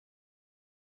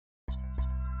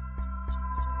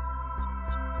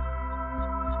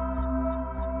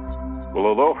Well,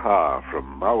 aloha from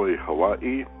Maui,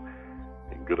 Hawaii,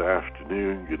 and good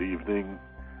afternoon, good evening,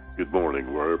 good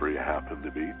morning, wherever you happen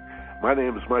to be. My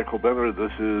name is Michael Benner.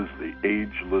 This is the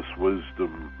Ageless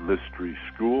Wisdom Mystery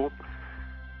School.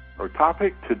 Our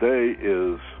topic today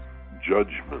is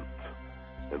judgment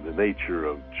and the nature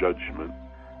of judgment.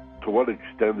 To what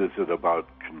extent is it about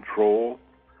control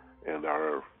and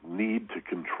our need to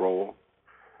control?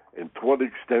 And to what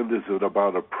extent is it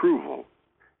about approval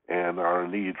and our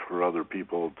need for other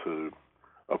people to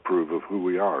approve of who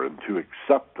we are and to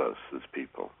accept us as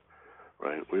people,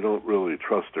 right? We don't really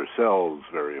trust ourselves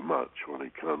very much when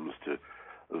it comes to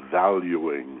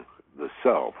valuing the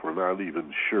self. We're not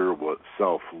even sure what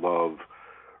self-love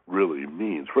really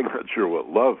means. We're not sure what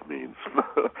love means.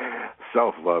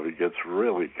 Self-love, it gets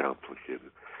really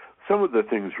complicated. Some of the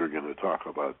things we're going to talk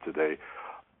about today,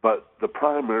 but the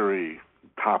primary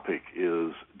topic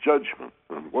is judgment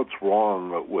and what's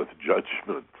wrong with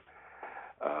judgment.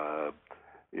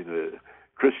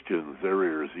 Christians, their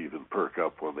ears even perk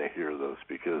up when they hear this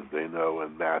because they know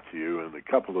in Matthew and a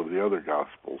couple of the other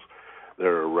Gospels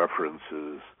there are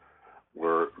references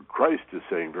where Christ is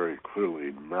saying very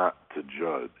clearly not to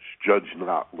judge. Judge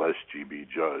not lest ye be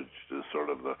judged is sort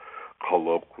of the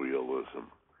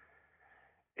colloquialism.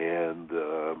 And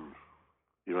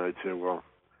you might say, well,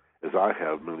 as I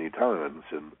have many times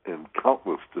in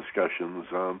countless discussions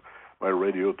on my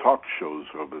radio talk shows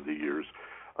over the years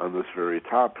on this very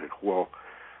topic. Well,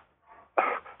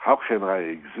 how can I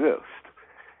exist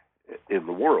in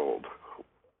the world,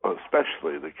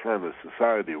 especially the kind of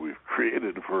society we've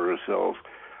created for ourselves,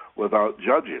 without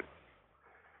judging?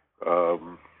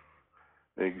 An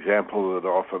example that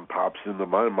often pops into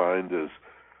my mind is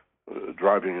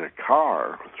driving a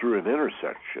car through an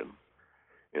intersection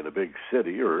in a big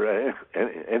city, or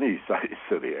any size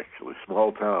city, actually,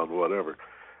 small town, whatever.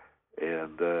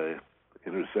 And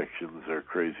intersections are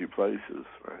crazy places,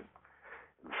 right?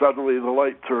 And suddenly the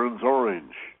light turns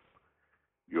orange.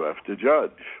 You have to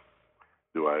judge.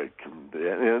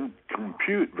 And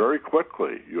compute very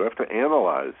quickly. You have to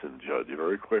analyze and judge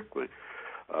very quickly.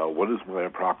 What is my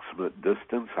approximate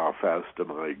distance? How fast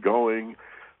am I going?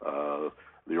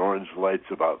 The orange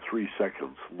light's about 3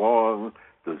 seconds long.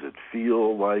 Does it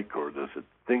feel like, or does it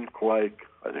think like?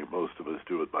 I think most of us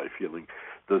do it by feeling.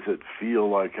 Does it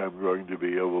feel like I'm going to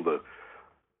be able to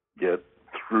get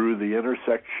through the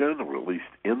intersection, or at least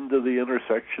into the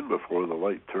intersection before the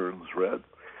light turns red?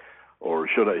 Or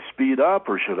should I speed up,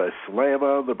 or should I slam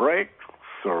on the brakes?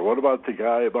 Or what about the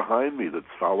guy behind me that's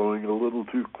following a little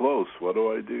too close? What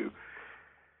do I do?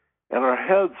 And our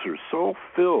heads are so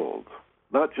filled,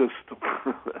 not just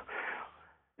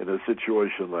in a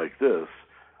situation like this,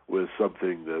 with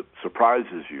something that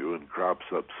surprises you and crops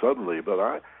up suddenly, but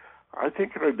I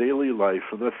think our daily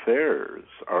life and affairs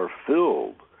are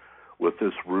filled with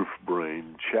this roof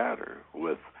brain chatter,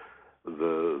 with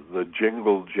the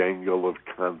jingle-jangle of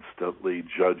constantly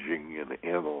judging and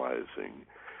analyzing,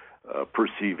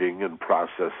 perceiving and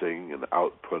processing and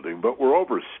outputting, but we're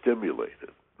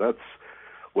overstimulated. That's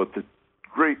what the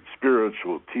great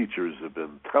spiritual teachers have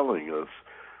been telling us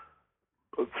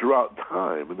throughout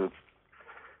time, and it's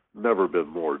never been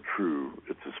more true.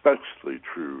 It's especially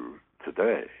true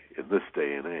today, in this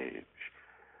day and age,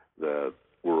 that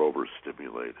we're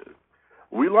overstimulated.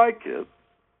 We like it.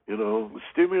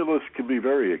 Stimulus can be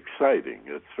very exciting.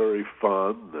 It's very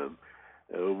fun,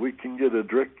 and we can get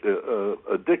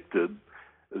addicted,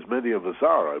 as many of us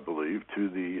are, I believe, to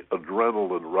the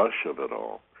adrenaline rush of it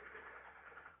all.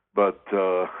 But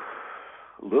a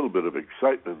little bit of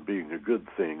excitement being a good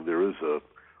thing, there is a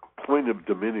point of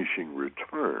diminishing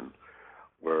return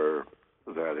where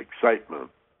that excitement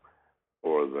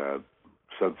or that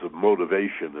sense of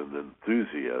motivation and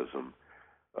enthusiasm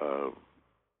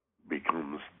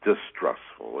becomes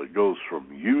distrustful. It goes from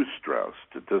eustress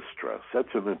to distress.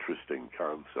 That's an interesting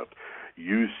concept.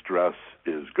 Eustress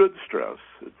is good stress.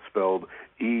 It's spelled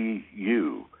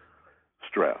E-U,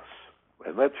 stress.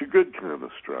 And that's a good kind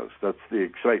of stress. That's the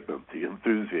excitement, the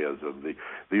enthusiasm,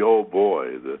 the oh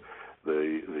boy, the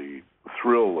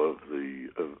thrill of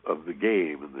the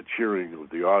game and the cheering of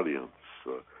the audience.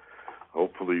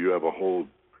 Hopefully you have a whole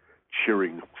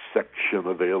cheering section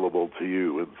available to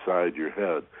you inside your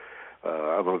head.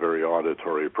 I'm a very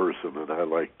auditory person, and I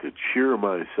like to cheer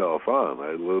myself on.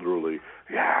 I literally,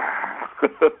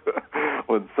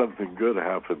 when something good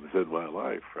happens in my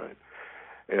life, right?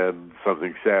 And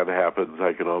something sad happens,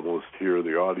 I can almost hear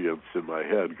the audience in my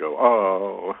head go,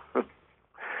 oh.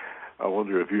 I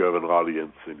wonder if you have an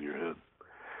audience in your head.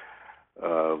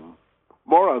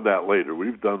 More on that later.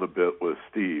 We've done a bit with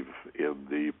Steve in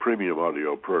the premium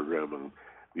audio program,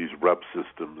 these rep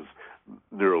systems,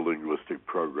 neurolinguistic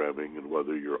programming, and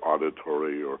whether you're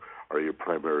auditory or are you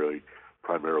primarily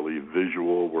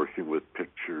visual, working with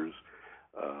pictures,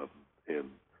 and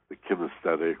the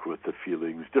kinesthetic with the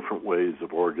feelings, different ways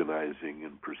of organizing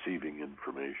and perceiving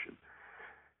information.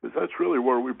 Because that's really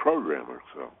where we program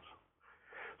ourselves.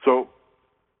 So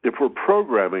if we're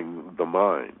programming the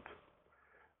mind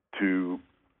to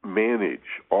manage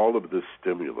all of this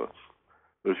stimulus,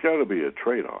 there's got to be a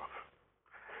trade-off.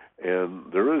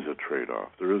 And there is a trade-off.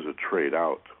 There is a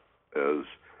trade-out as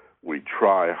we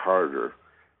try harder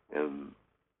and,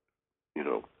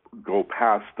 go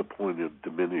past the point of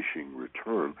diminishing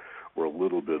return, where a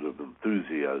little bit of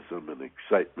enthusiasm and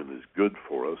excitement is good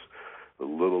for us. A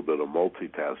little bit of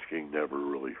multitasking never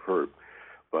really hurt,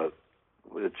 but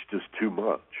it's just too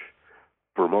much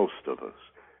for most of us.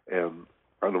 And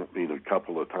I don't mean a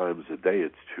couple of times a day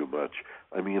it's too much.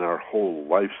 I mean our whole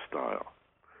lifestyle.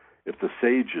 If the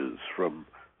sages from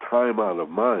time out of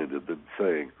mind had been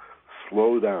saying,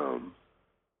 slow down,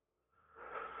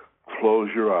 close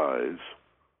your eyes,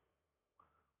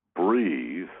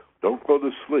 breathe, don't go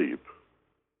to sleep.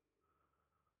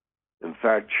 In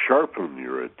fact, sharpen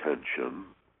your attention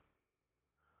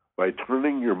by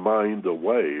turning your mind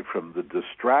away from the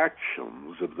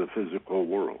distractions of the physical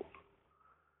world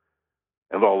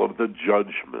and all of the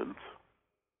judgment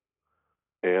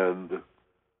and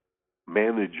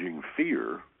managing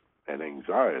fear and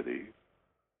anxiety.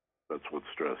 That's what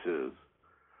stress is.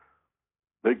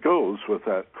 That goes with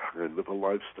that kind of a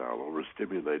lifestyle,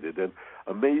 overstimulated, and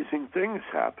amazing things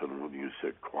happen when you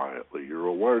sit quietly. Your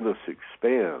awareness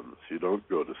expands. You don't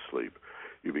go to sleep.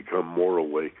 You become more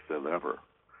awake than ever.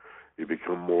 You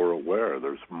become more aware.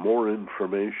 There's more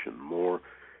information, more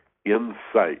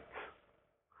insight,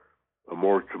 a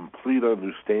more complete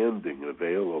understanding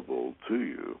available to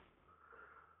you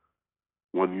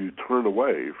when you turn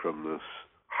away from this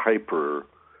hyper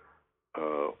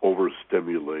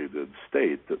overstimulated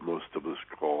state that most of us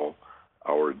call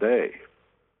our day.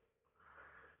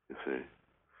 You see,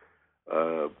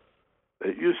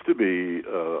 it used to be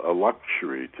a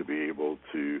luxury to be able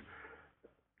to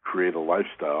create a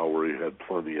lifestyle where you had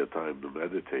plenty of time to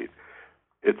meditate.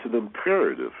 It's an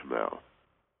imperative now.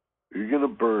 You're going to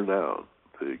burn out.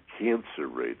 The cancer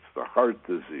rates, the heart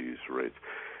disease rates.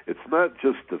 It's not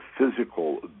just the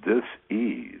physical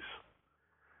dis-ease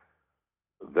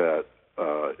that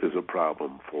is a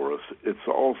problem for us. It's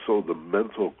also the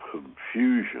mental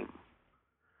confusion,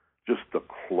 just the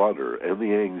clutter and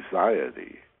the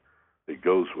anxiety that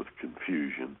goes with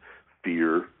confusion,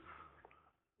 fear,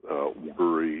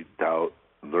 worry, doubt,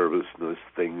 nervousness,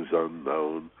 things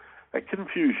unknown. That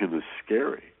confusion is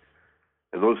scary.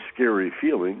 And those scary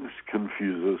feelings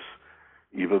confuse us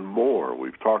even more.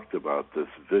 We've talked about this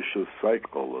vicious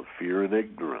cycle of fear and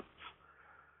ignorance,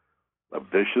 a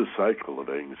vicious cycle of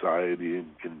anxiety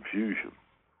and confusion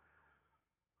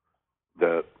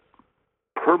that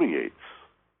permeates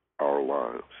our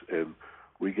lives. And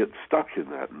we get stuck in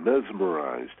that,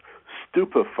 mesmerized,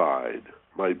 stupefied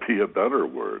might be a better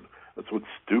word. That's what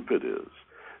stupid is.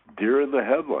 Deer in the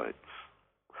headlights.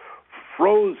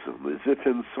 Frozen as if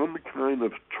in some kind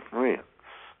of trance,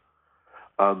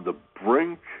 on the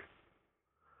brink,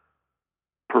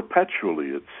 perpetually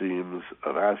it seems,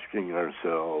 of asking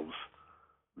ourselves,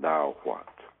 now what?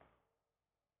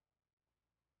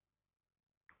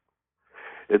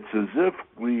 It's as if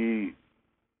we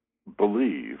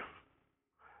believe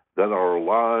that our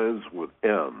lives would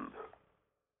end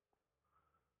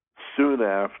soon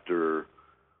after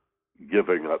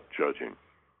giving up judging.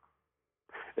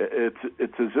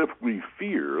 It's as if we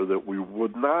fear that we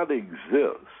would not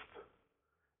exist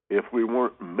if we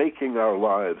weren't making our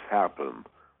lives happen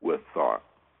with thought.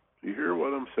 Do you hear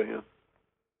what I'm saying?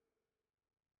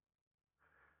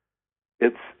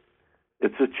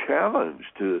 It's a challenge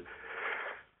to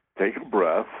take a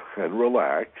breath and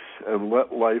relax and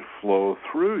let life flow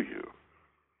through you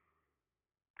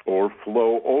or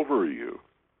flow over you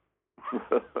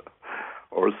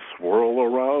or swirl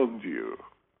around you,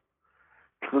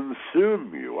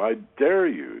 consume you. I dare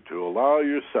you to allow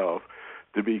yourself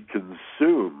to be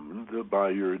consumed by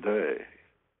your day.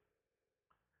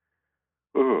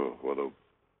 Oh, what a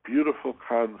beautiful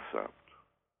concept.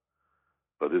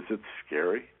 But is it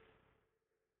scary?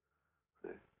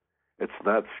 It's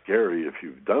not scary if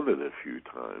you've done it a few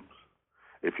times,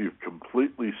 if you've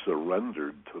completely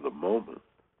surrendered to the moment,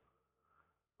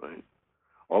 right?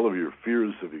 All of your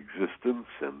fears of existence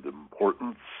and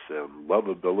importance and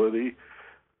lovability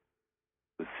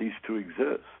cease to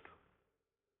exist.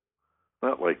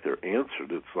 Not like they're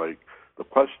answered. It's like the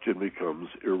question becomes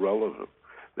irrelevant.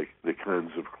 The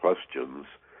kinds of questions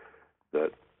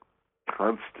that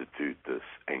constitute this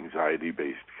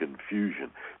anxiety-based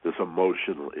confusion, this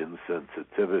emotional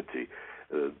insensitivity,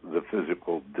 the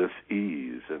physical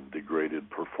dis-ease and degraded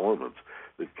performance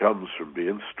that comes from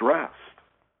being stressed,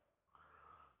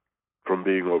 from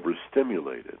being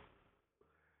overstimulated.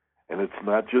 And it's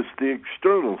not just the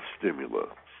external stimulus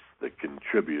that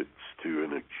contributes to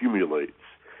and accumulates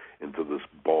into this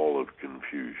ball of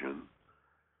confusion.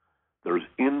 There's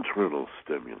internal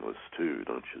stimulus too,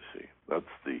 don't you see? That's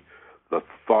the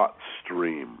thought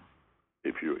stream.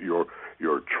 If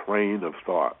your train of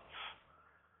thoughts,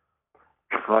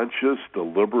 conscious,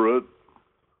 deliberate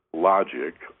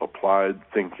logic, applied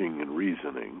thinking and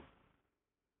reasoning.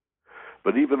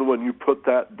 But even when you put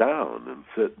that down and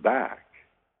sit back,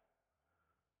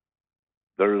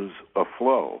 there's a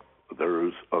flow.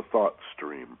 There's a thought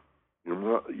stream.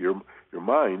 Your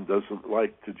mind doesn't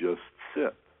like to just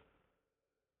sit.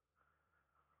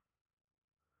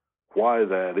 Why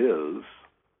that is,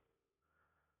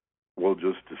 we'll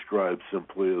just describe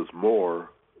simply as more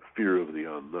fear of the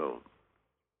unknown.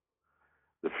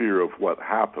 The fear of what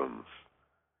happens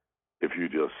if you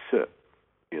just sit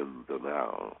in the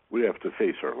now. We have to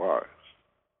face our lives.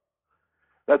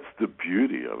 That's the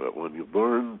beauty of it, when you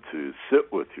learn to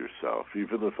sit with yourself,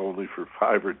 even if only for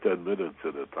 5 or 10 minutes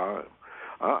at a time.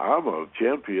 I'm a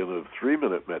champion of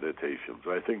 3-minute meditations.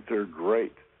 I think they're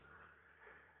great.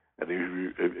 And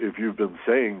if you've been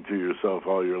saying to yourself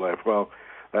all your life, well,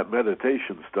 that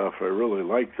meditation stuff, I really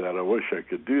like that. I wish I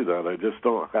could do that. I just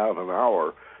don't have an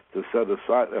hour to set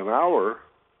aside. An hour,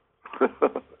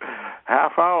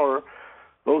 half hour,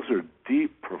 those are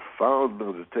deep, profound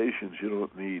meditations. You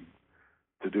don't need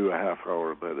to do a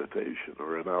half-hour meditation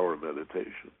or an hour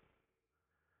meditation.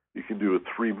 You can do a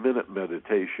 3-minute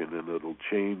meditation, and it'll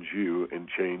change you and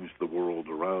change the world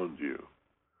around you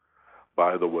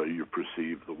by the way you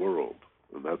perceive the world.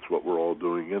 And that's what we're all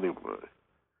doing anyway,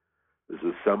 is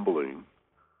assembling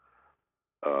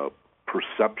a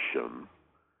perception,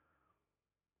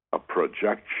 a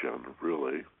projection,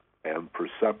 really, and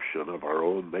perception of our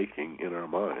own making in our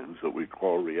minds that we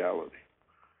call reality.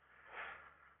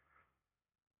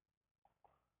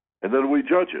 And then we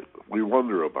judge it. We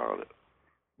wonder about it.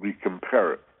 We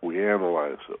compare it. We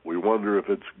analyze it. We wonder if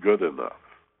it's good enough,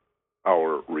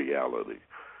 our reality.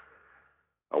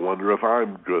 I wonder if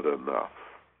I'm good enough.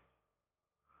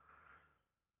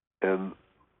 And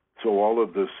so all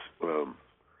of this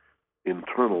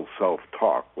internal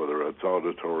self-talk, whether it's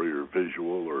auditory or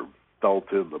visual or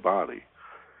felt in the body,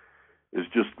 is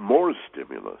just more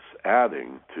stimulus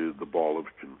adding to the ball of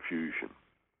confusion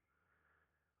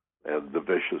and the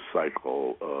vicious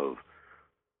cycle of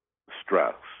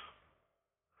stress,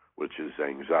 which is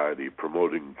anxiety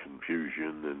promoting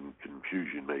confusion and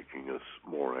confusion making us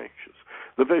more anxious.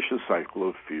 The vicious cycle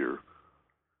of fear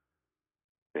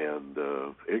and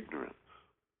ignorance.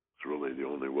 It's really the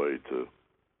only way to,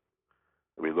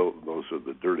 I mean, those are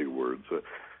the dirty words.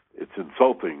 It's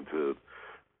insulting to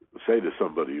say to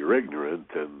somebody you're ignorant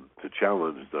and to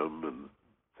challenge them and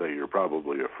say you're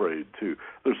probably afraid too.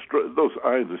 Those,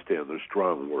 I understand, they're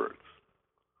strong words.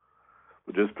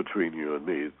 But just between you and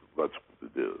me, that's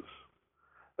what it is.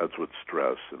 That's what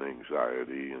stress and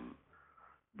anxiety and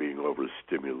being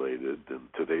overstimulated, and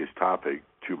today's topic,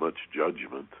 too much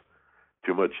judgment,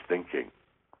 too much thinking.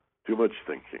 Too much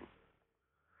thinking.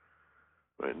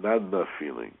 Right? Not enough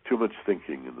feeling. Too much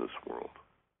thinking in this world.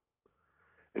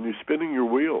 And you're spinning your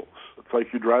wheels. It's like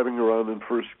you're driving around in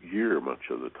first gear much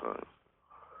of the time.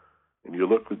 And you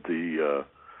look at the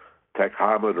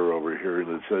tachometer over here and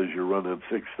it says you're running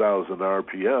 6,000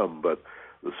 RPM, but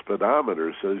the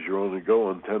speedometer says you're only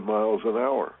going 10 miles an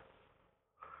hour.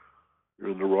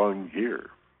 You're in the wrong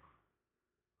gear.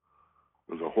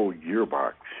 There's a whole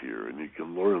gearbox here, and you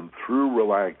can learn through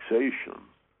relaxation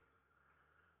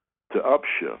to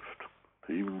upshift,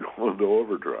 to even go into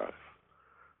overdrive,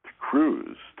 to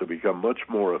cruise, to become much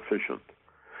more efficient,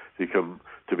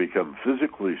 to become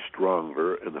physically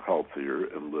stronger and healthier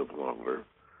and live longer,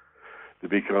 to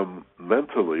become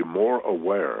mentally more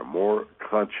aware, more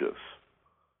conscious,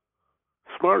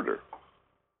 smarter,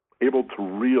 able to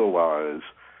realize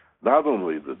not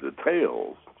only the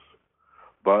details,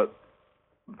 but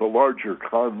the larger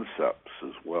concepts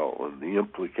as well, and the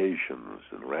implications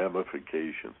and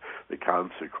ramifications, the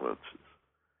consequences.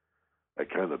 That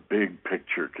kind of big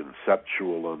picture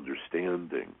conceptual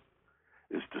understanding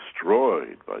is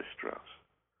destroyed by stress.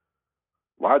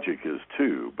 Logic is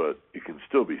too, but you can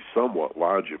still be somewhat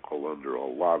logical under a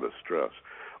lot of stress.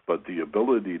 But the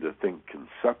ability to think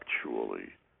conceptually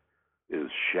is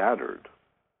shattered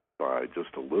by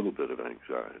just a little bit of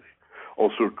anxiety.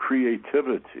 Also,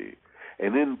 creativity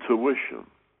and intuition,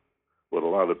 what a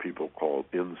lot of people call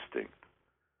instinct.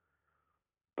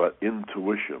 But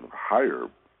intuition, higher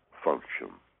function,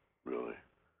 really,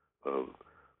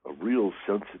 a real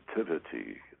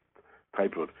sensitivity,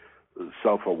 type of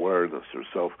self-awareness or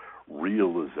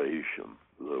self-realization,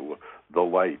 the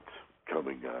light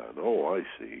coming on. Oh, I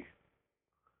see.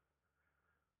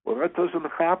 Well, that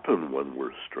doesn't happen when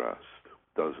we're stressed,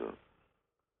 does it?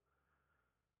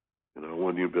 You know,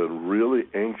 when you've been really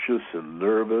anxious and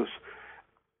nervous,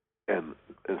 and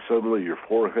suddenly your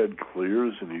forehead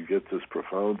clears and you get this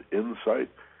profound insight,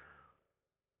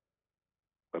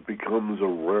 that becomes a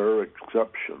rare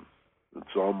exception.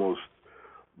 It's almost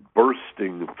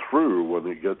bursting through when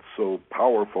it gets so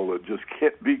powerful it just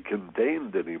can't be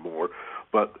contained anymore,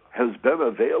 but has been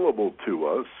available to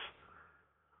us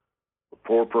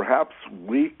for perhaps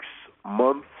weeks,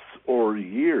 months, or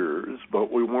years,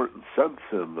 but we weren't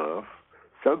sensitive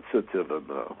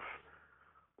enough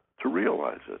to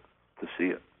realize it, to see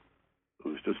it. It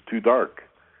was just too dark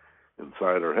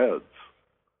inside our heads.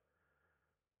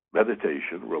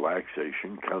 Meditation,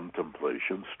 relaxation,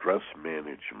 contemplation, stress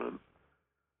management,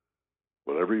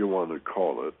 whatever you want to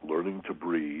call it, learning to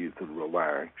breathe and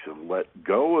relax and let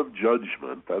go of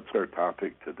judgment. That's our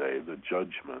topic today, the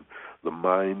judgment, the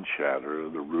mind chatter,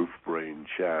 the roof brain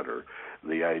chatter,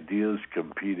 the ideas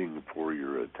competing for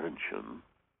your attention.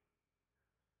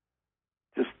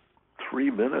 Just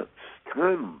 3 minutes.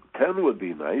 10 would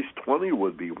be nice. 20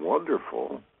 would be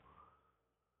wonderful.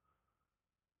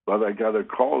 But I got to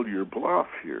call your bluff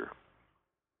here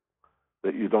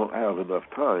that you don't have enough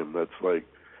time. That's like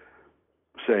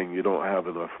saying you don't have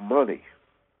enough money.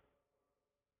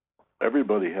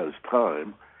 Everybody has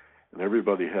time and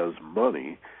everybody has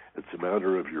money. It's a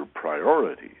matter of your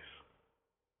priorities.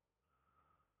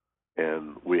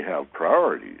 And we have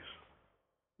priorities.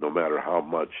 No matter how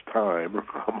much time or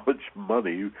how much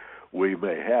money we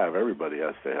may have, everybody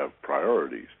has to have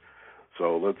priorities.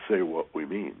 So let's say what we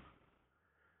mean.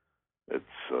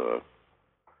 It's a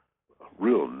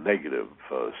real negative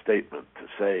statement to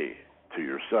say to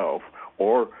yourself,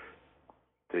 or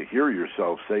to hear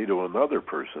yourself say to another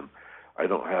person, I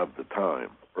don't have the time,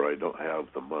 or I don't have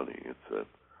the money. It's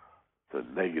a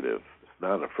negative. It's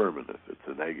not affirmative. It's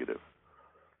a negative.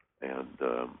 And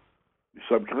your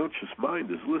subconscious mind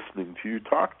is listening to you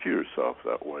talk to yourself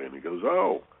that way, and he goes,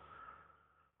 oh,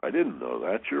 I didn't know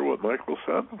that. You're what Michael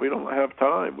said. We don't have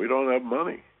time. We don't have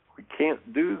money. We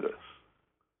can't do this.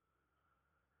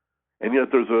 And yet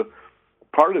there's a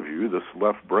part of you, this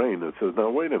left brain, that says, now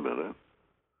wait a minute.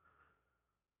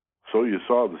 So you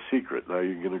saw The Secret. Now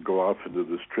you're going to go off into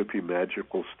this trippy,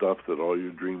 magical stuff that all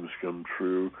your dreams come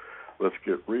true. Let's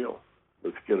get real.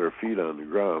 Let's get our feet on the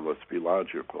ground. Let's be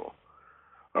logical.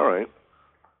 All right,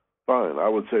 fine. I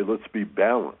would say let's be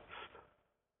balanced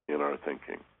in our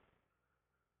thinking.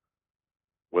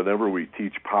 Whenever we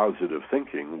teach positive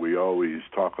thinking, we always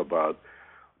talk about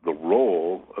the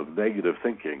role of negative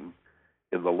thinking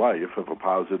in the life of a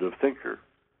positive thinker.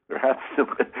 There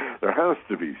has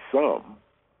to be some,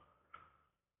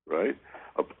 right?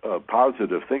 A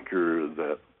positive thinker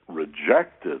that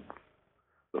rejected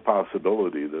the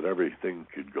possibility that everything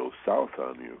could go south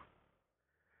on you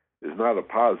is not a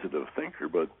positive thinker,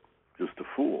 but just a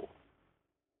fool.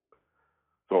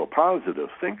 So a positive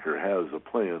thinker has a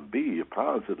plan B. A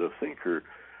positive thinker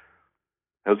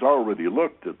has already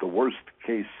looked at the worst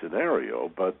case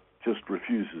scenario, but just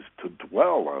refuses to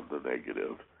dwell on the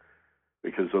negative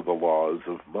because of the laws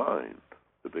of mind,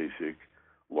 the basic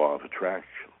law of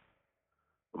attraction.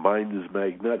 The mind is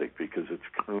magnetic because it's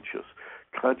conscious.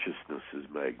 Consciousness is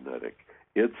magnetic.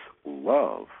 It's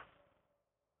love.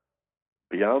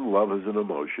 Beyond love as an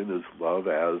emotion is love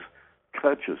as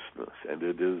consciousness, and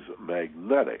it is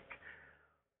magnetic,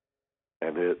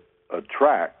 and it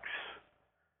attracts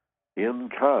in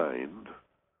kind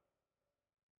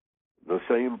the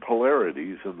same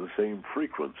polarities and the same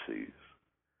frequencies.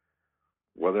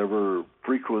 Whatever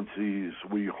frequencies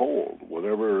we hold,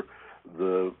 whatever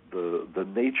the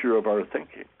nature of our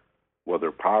thinking,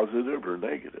 whether positive or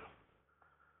negative,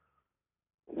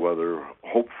 whether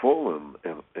hopeful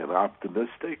and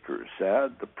optimistic or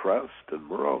sad, depressed, and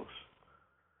morose.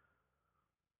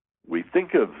 We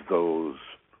think of those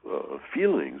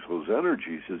feelings, those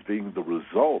energies, as being the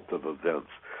result of events.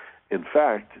 In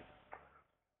fact,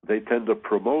 they tend to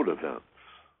promote events.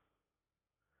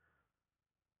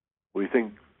 We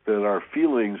think that our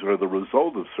feelings are the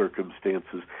result of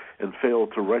circumstances and fail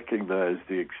to recognize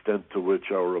the extent to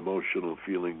which our emotional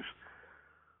feelings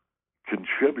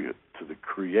contribute to the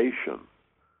creation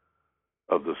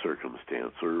of the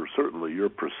circumstance, or certainly your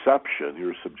perception,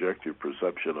 your subjective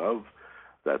perception of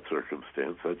that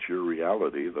circumstance. That's your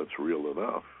reality. That's real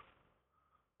enough.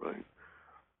 right?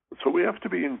 So we have to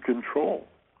be in control.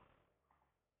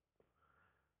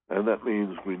 And that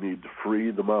means we need to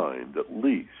free the mind, at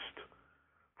least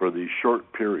for these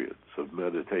short periods of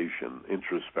meditation,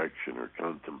 introspection, or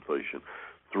contemplation.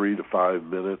 3 to 5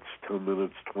 minutes, 10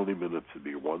 minutes, 20 minutes would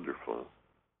be wonderful.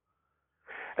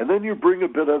 And then you bring a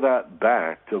bit of that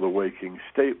back to the waking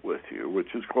state with you,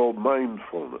 which is called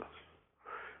mindfulness.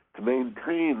 To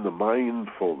maintain the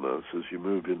mindfulness as you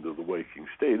move into the waking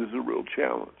state is a real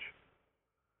challenge.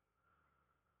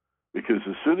 Because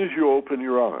as soon as you open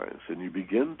your eyes and you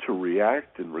begin to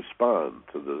react and respond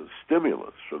to the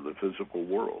stimulus from the physical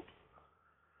world,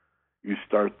 you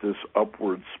start this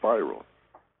upward spiral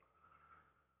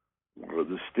where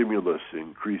the stimulus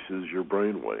increases your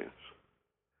brain waves.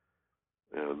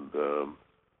 And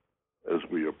as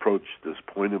we approach this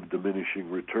point of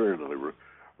diminishing return I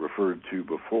referred to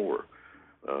before,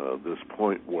 this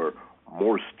point where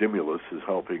more stimulus is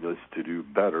helping us to do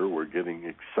better. We're getting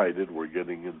excited. We're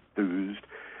getting enthused.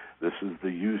 This is the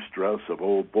eustress of,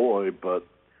 oh boy, but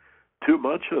too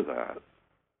much of that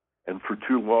and for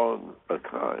too long a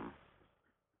time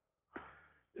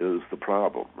is the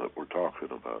problem that we're talking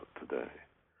about today.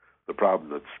 The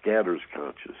problem that scatters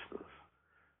consciousness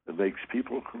and makes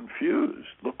people confused.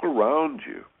 Look around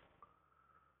you.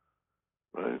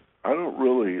 Right? I don't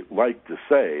really like to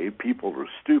say people are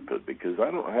stupid because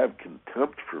I don't have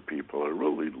contempt for people. I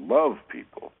really love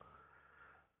people.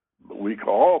 But we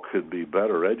all could be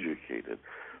better educated.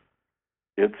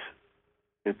 It's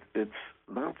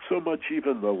not so much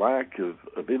even the lack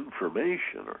of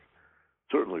information, or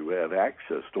certainly we have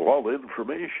access to all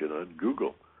information on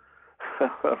Google,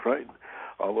 right?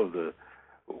 All of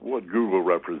what Google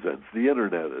represents, the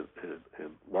internet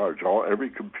at large, every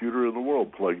computer in the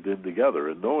world plugged in together,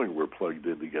 and knowing we're plugged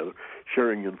in together,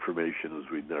 sharing information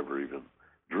as we'd never even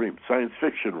dreamed. Science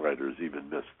fiction writers even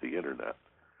missed the internet,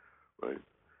 right?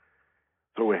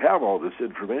 So we have all this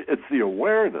information. It's the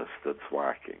awareness that's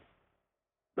lacking,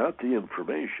 not the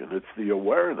information. It's the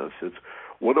awareness. It's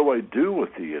what do I do with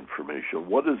the information?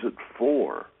 What is it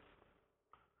for?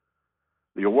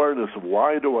 The awareness of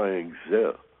why do I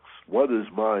exist? What is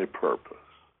my purpose?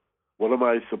 What am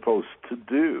I supposed to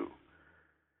do?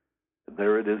 And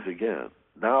there it is again.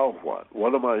 Now what?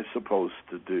 What am I supposed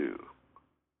to do?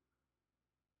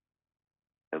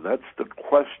 And that's the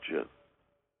question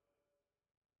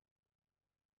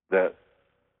that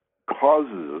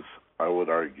causes, I would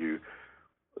argue,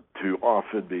 to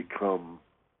often become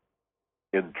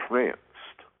entranced,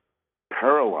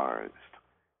 paralyzed,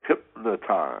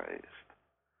 hypnotized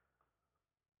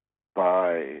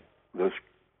by this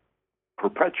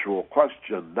perpetual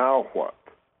question, now what?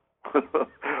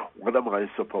 What am I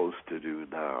supposed to do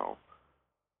now?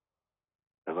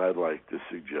 And I'd like to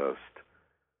suggest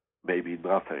maybe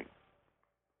nothing.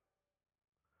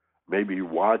 Maybe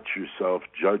watch yourself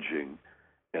judging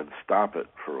and stop it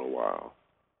for a while.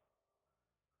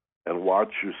 And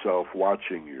watch yourself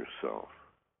watching yourself.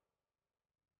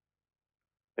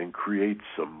 And create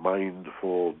some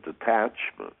mindful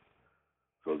detachment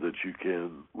so that you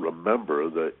can remember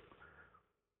that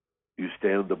you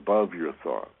stand above your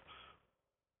thoughts.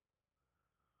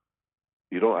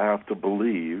 You don't have to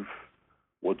believe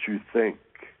what you think.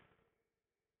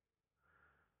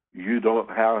 You don't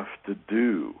have to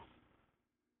do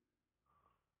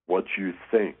what you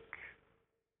think.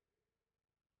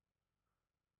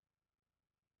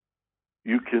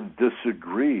 You can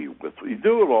disagree with, you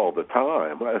do it all the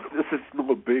time. This is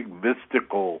no big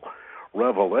mystical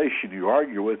revelation. You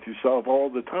argue with yourself all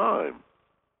the time,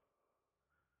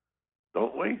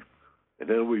 don't we? And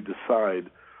then we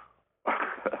decide,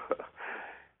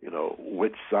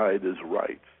 which side is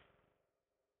right.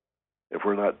 If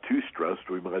we're not too stressed,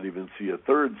 we might even see a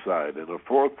third side and a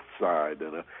fourth side,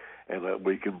 and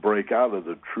we can break out of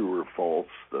the true or false,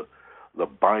 the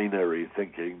binary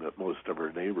thinking that most of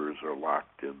our neighbors are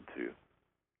locked into.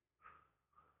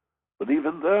 But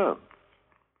even then,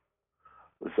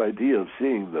 this idea of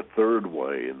seeing the third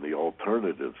way and the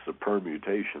alternatives, the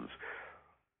permutations,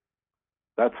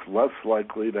 that's less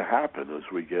likely to happen as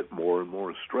we get more and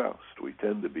more stressed. We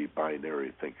tend to be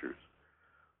binary thinkers.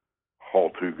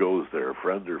 Halt, who goes there,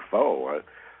 friend or foe?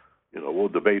 We'll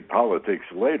debate politics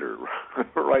later.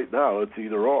 Right now, it's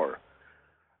either or.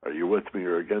 Are you with me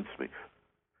or against me?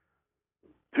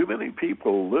 Too many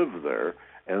people live there,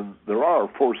 and there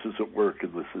are forces at work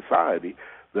in the society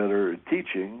that are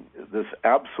teaching this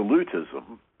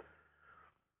absolutism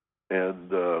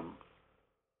and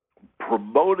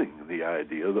promoting the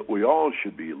idea that we all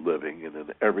should be living in an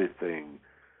everything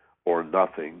or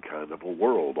nothing kind of a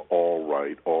world, all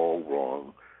right, all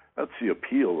wrong. That's the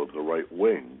appeal of the right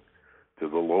wing, to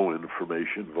the low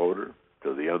information voter,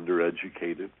 to the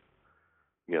undereducated.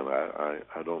 Again,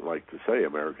 I don't like to say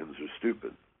Americans are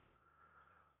stupid,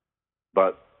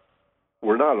 but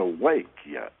we're not awake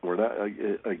yet. We're not.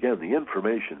 Again, the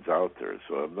information's out there,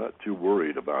 so I'm not too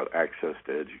worried about access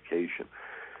to education,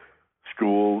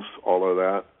 schools, all of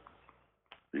that.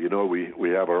 You know, we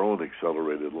have our own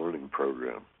accelerated learning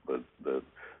program that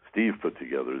Steve put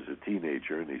together as a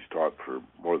teenager, and he's taught for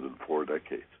more than 4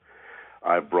 decades.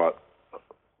 I've brought a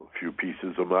few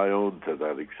pieces of my own to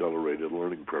that accelerated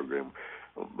learning program.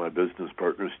 My business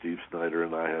partner, Steve Snyder,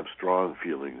 and I have strong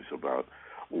feelings about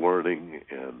learning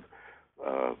and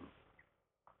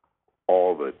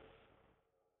all that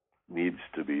needs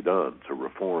to be done to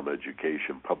reform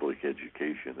education, public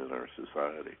education in our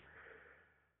society.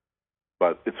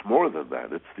 But it's more than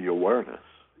that. It's the awareness.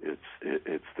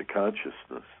 It's the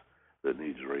consciousness that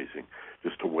needs raising,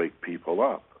 just to wake people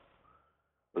up.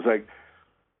 It's like,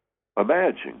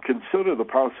 consider the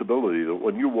possibility that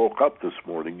when you woke up this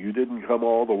morning, you didn't come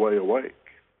all the way awake.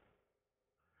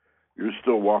 You're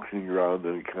still walking around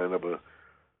in kind of a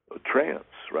trance,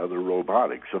 rather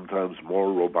robotic, sometimes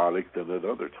more robotic than at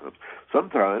other times.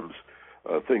 Sometimes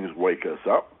things wake us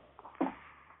up.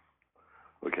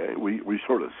 Okay, we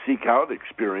sort of seek out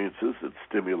experiences that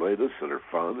stimulate us, that are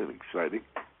fun and exciting,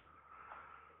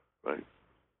 right?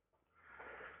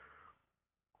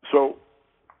 So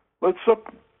let's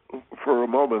look for a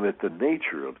moment at the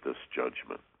nature of this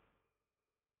judgment.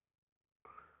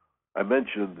 I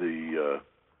mentioned the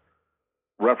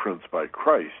reference by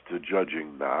Christ to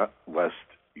judging not, lest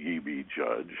ye be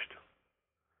judged.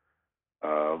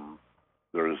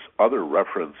 There's other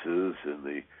references in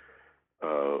the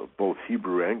both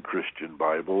Hebrew and Christian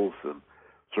Bibles, and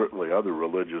certainly other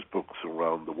religious books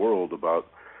around the world, about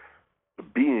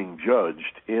being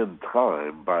judged in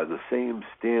time by the same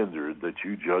standard that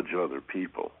you judge other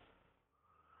people.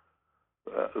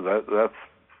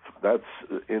 That's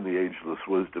in the Ageless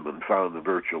Wisdom and found in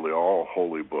virtually all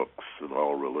holy books and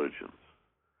all religions.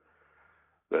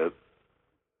 That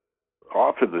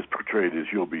often is portrayed as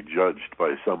you'll be judged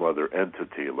by some other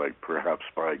entity, like perhaps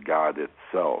by God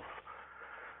itself.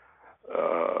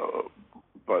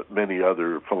 But many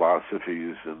other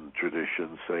philosophies and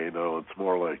traditions say, no, it's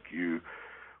more like you,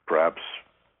 perhaps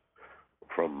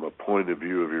from a point of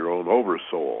view of your own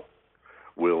oversoul,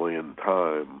 will in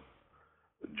time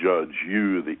judge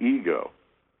you, the ego,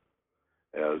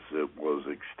 as it was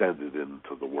extended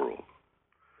into the world.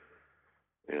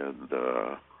 And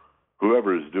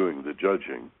whoever is doing the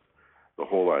judging, the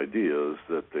whole idea is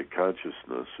that the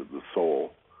consciousness of the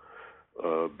soul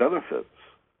benefits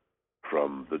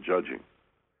from the judging.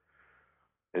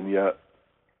 And yet,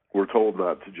 we're told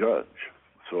not to judge.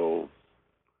 So,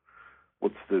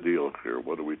 what's the deal here?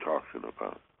 What are we talking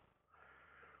about?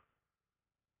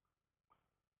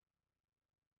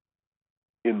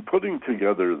 In putting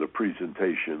together the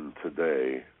presentation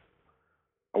today,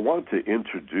 I want to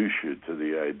introduce you to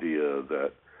the idea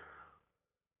that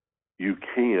you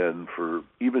can, for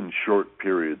even short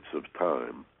periods of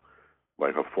time,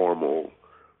 like a formal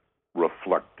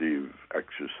reflective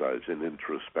exercise, an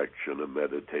introspection, a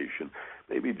meditation,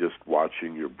 maybe just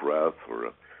watching your breath or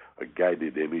a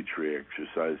guided imagery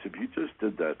exercise, if you just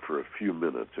did that for a few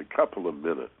minutes, a couple of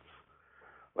minutes,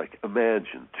 like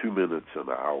imagine 2 minutes an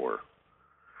hour,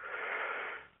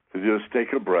 to just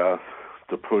take a breath,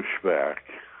 to push back,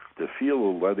 to feel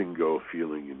a letting go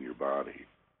feeling in your body,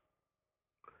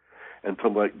 and to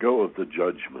let go of the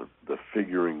judgment, the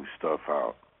figuring stuff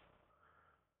out,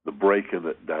 the breaking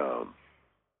it down,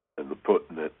 and the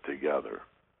putting it together.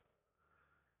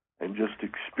 And just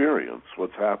experience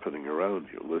what's happening around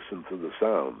you. Listen to the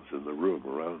sounds in the room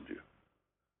around you.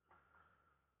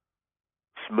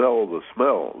 Smell the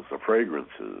smells, the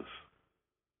fragrances.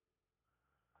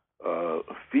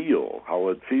 Feel how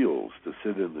it feels to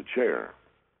sit in the chair.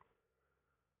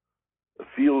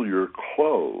 Feel your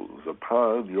clothes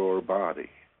upon your body.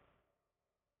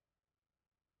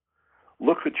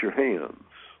 Look at your hands.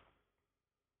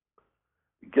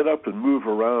 Get up and move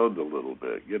around a little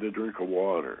bit. Get a drink of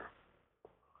water.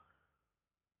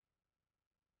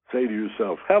 Say to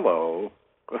yourself, hello.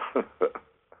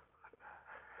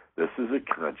 This is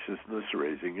a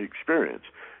consciousness-raising experience.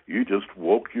 You just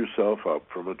woke yourself up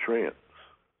from a trance.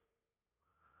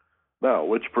 Now,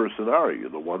 which person are you?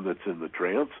 The one that's in the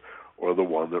trance or the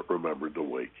one that remembered to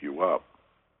wake you up?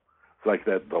 It's like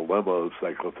that dilemma of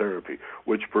psychotherapy.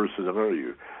 Which person are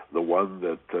you? The one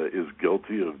that is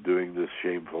guilty of doing this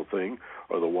shameful thing,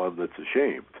 or the one that's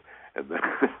ashamed and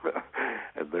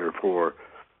therefore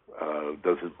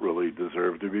doesn't really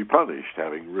deserve to be punished,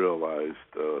 having realized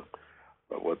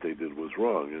but what they did was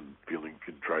wrong and feeling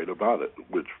contrite about it.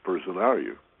 Which person are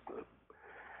you?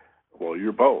 Well,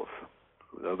 you're both.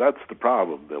 Now, that's the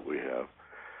problem that we have.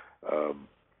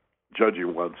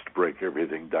 Judging wants to break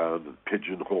everything down and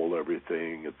pigeonhole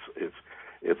everything.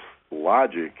 It's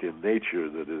logic in nature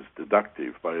that is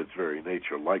deductive by its very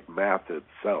nature, like math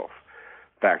itself,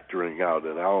 factoring out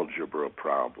an algebra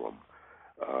problem,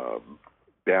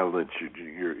 balance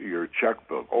your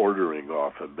checkbook, ordering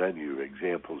off a menu,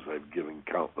 examples I've given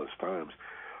countless times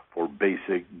for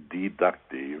basic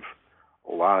deductive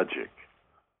logic.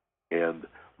 And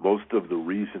most of the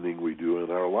reasoning we do in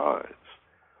our lives,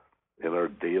 in our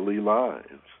daily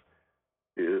lives,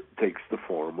 it takes the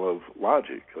form of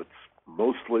logic. It's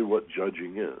mostly what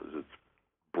judging is. It's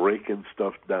breaking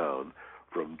stuff down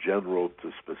from general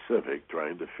to specific,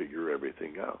 trying to figure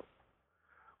everything out.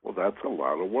 Well, that's a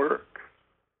lot of work.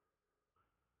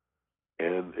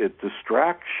 And it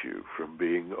distracts you from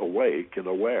being awake and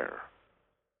aware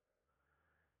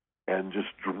and just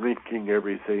drinking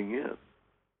everything in.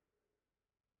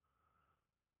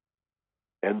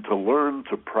 And to learn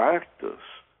to practice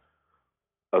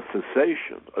a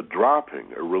cessation, a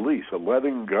dropping, a release, a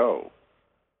letting go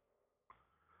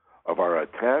of our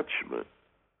attachment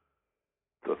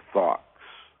to thoughts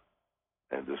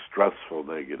and to stressful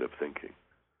negative thinking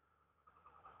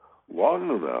long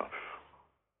enough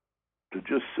to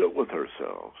just sit with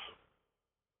ourselves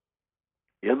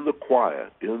in the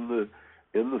quiet, in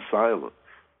the silence.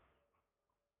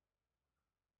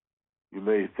 You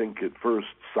may think at first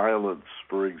silence,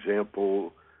 for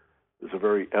example, is a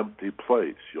very empty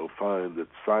place. You'll find that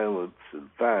silence, in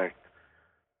fact,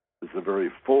 is a very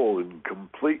full and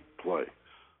complete place.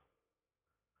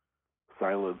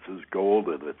 Silence is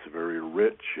golden. It's a very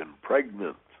rich and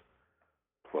pregnant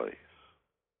place.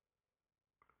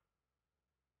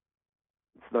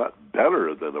 It's not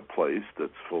better than a place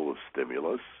that's full of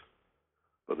stimulus,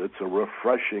 but it's a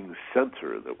refreshing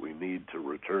center that we need to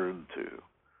return to.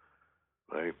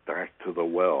 Right? Back to the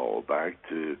well, back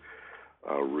to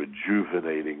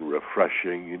rejuvenating,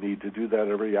 refreshing. You need to do that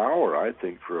every hour, I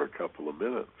think, for a couple of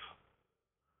minutes.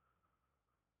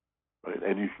 Right?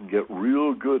 And you can get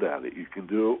real good at it. You can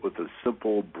do it with a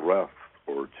simple breath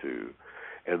or two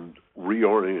and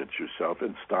reorient yourself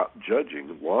and stop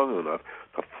judging long enough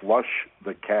to flush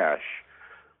the cache,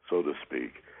 so to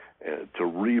speak, and to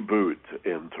reboot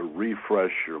and to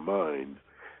refresh your mind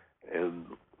and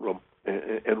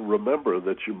remember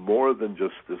that you're more than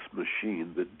just this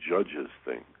machine that judges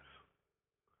things.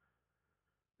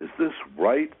 Is this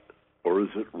right or is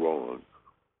it wrong?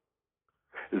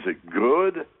 Is it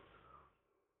good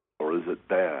or is it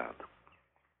bad?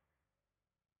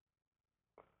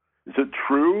 Is it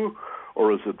true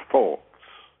or is it false?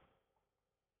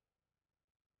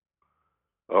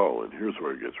 Oh, and here's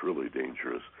where it gets really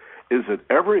dangerous. Is it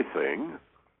everything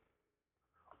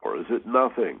or is it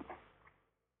nothing?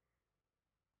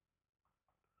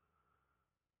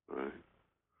 Right?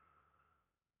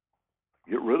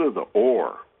 Get rid of the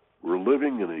or. We're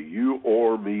living in a you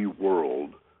or me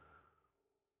world,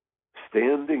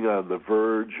 standing on the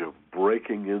verge of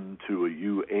breaking into a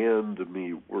you and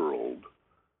me world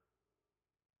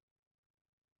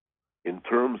in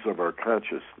terms of our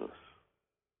consciousness.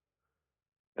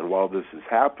 And while this has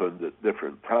happened at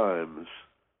different times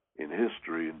in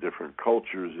history, in different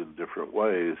cultures, in different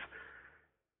ways,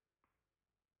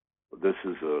 this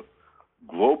is a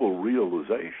global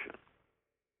realization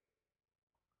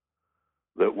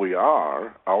that we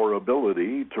are our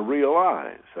ability to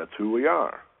realize. That's who we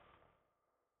are.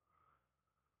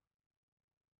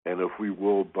 And if we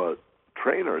will but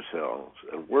train ourselves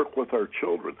and work with our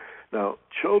children. Now,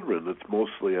 children, it's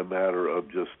mostly a matter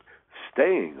of just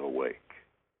staying awake.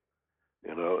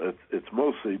 You know, it's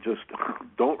mostly just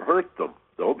don't hurt them.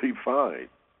 They'll be fine.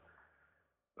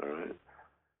 All right?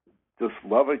 Just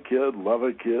love a kid,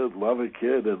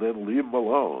 and then leave them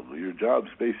alone. Your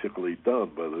job's basically done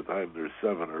by the time they're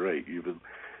 7 or 8.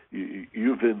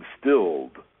 You've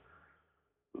instilled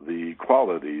the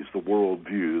qualities, the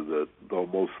worldview that they'll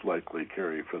most likely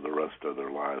carry for the rest of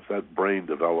their lives. That brain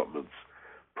development's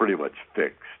pretty much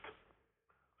fixed,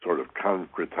 sort of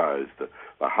concretized. The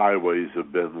highways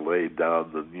have been laid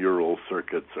down. The neural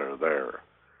circuits are there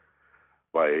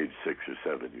by age 6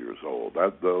 or 7 years old.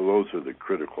 Those are the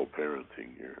critical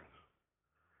parenting years.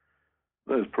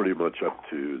 That's pretty much up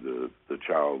to the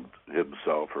child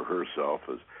himself or herself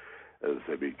as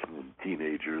they become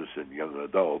teenagers and young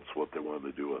adults, what they want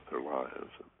to do with their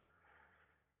lives.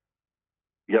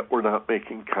 Yet we're not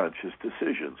making conscious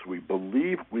decisions. We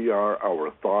believe we are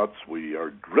our thoughts. We are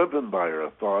driven by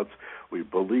our thoughts. We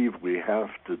believe we have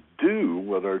to do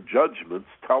what our judgments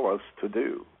tell us to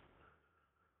do.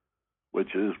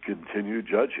 which is continue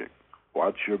judging.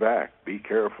 Watch your back. Be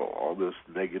careful. All this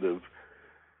negative,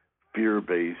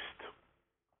 fear-based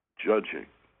judging.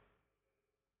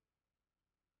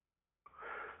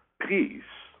 Peace,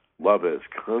 love as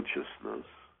consciousness,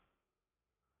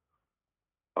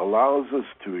 allows us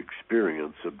to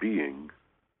experience a being,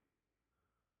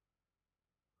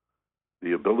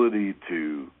 the ability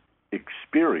to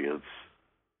experience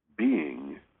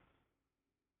being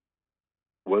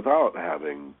without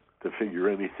having to figure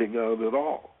anything out at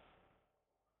all,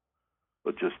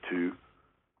 but just to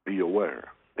be aware.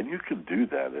 And you can do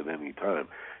that at any time.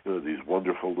 These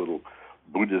wonderful little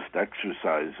Buddhist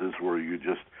exercises where you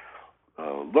just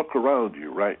look around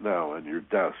you right now on your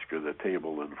desk or the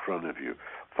table in front of you.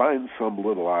 Find some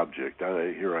little object.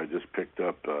 I just picked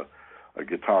up a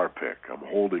guitar pick. I'm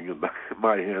holding in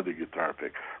my hand a guitar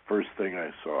pick. First thing I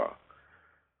saw.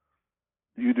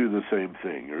 You do the same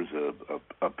thing. There's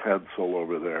a pencil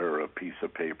over there, or a piece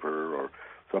of paper, or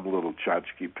some little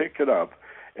tchotchke. Pick it up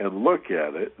and look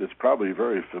at it. It's probably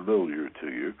very familiar to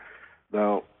you.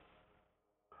 Now,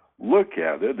 look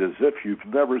at it as if you've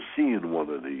never seen one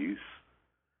of these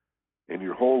in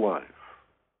your whole life.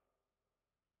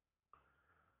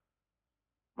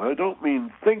 I don't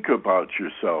mean think about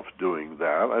yourself doing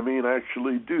that. I mean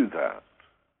actually do that.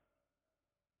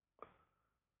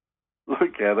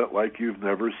 Look at it like you've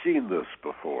never seen this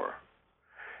before.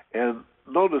 And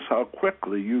notice how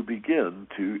quickly you begin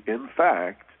to, in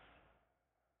fact,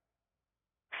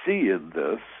 see in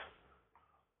this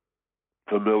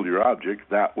familiar object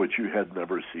that which you had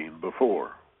never seen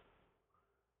before.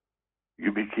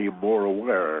 You became more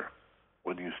aware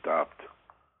when you stopped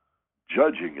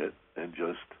judging it and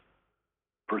just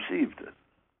perceived it.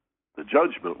 The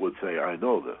judgment would say, I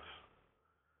know this.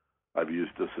 I've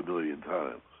used this a million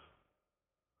times.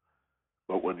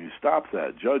 But when you stop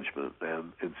that judgment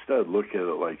and instead look at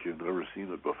it like you've never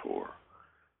seen it before,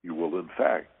 you will in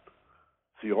fact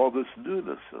see all this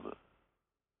newness in it.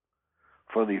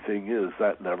 Funny thing is,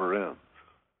 that never ends.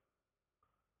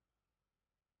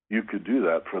 You could do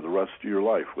that for the rest of your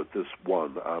life with this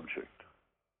one object.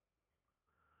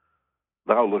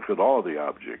 Now look at all the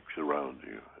objects around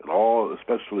you, and all,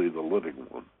 especially the living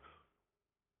ones.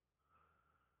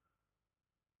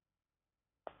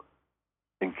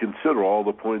 And consider all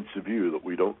the points of view that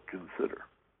we don't consider.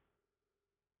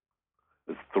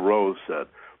 As Thoreau said,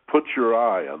 put your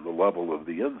eye on the level of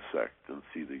the insect and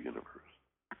see the universe.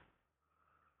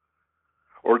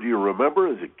 Or do you remember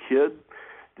as a kid,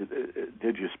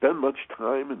 did you spend much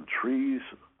time in trees?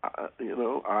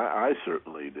 I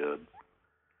certainly did.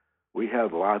 We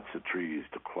had lots of trees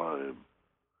to climb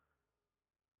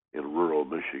in rural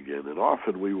Michigan, and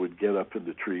often we would get up in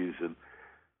the trees and,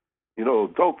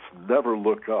 adults never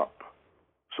look up.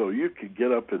 So you could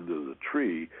get up into the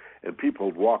tree and people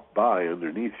would walk by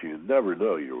underneath you and never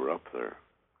know you were up there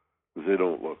because they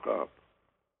don't look up.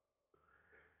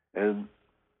 And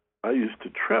I used to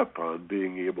trip on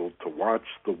being able to watch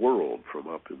the world from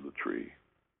up in the tree.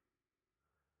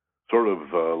 Sort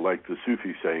of like the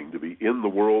Sufi saying, to be in the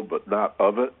world but not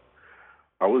of it.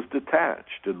 I was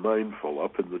detached and mindful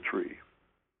up in the tree.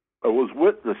 I was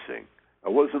witnessing. I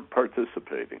wasn't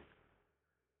participating.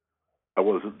 I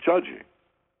wasn't judging.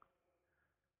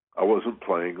 I wasn't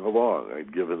playing along.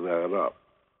 I'd given that up.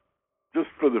 Just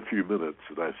for the few minutes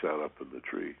that I sat up in the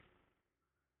tree.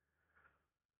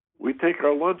 We take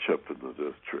our lunch up in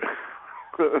this tree.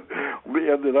 We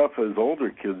ended up as older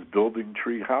kids building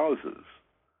tree houses.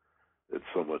 It's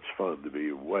so much fun to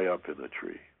be way up in a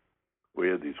tree. We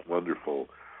had these wonderful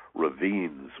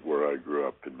ravines where I grew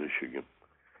up in Michigan,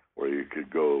 where you could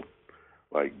go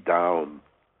like down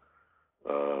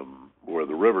where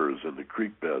the rivers and the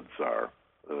creek beds are,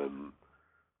 and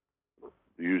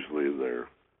usually they're,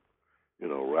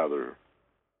 rather,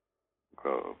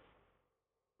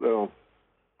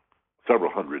 several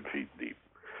hundred feet deep.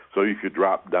 So you could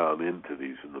drop down into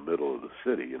these in the middle of the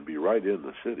city and be right in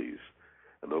the cities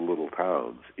and the little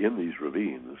towns in these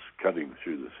ravines cutting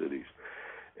through the cities.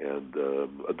 And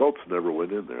adults never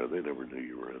went in there. They never knew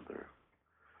you were in there.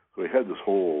 So we had this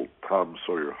whole Tom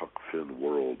Sawyer Huck Finn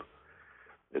world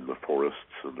in the forests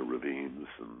and the ravines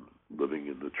and living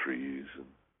in the trees. And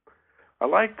I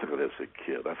liked it as a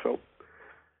kid. I felt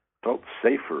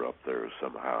safer up there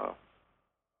somehow.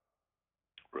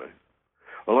 Right?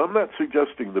 Well, I'm not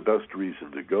suggesting the best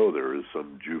reason to go there is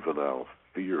some juvenile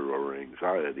fear or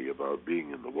anxiety about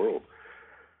being in the world.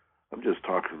 I'm just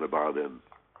talking about an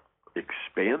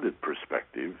expanded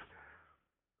perspective,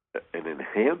 an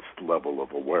enhanced level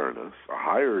of awareness, a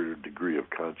higher degree of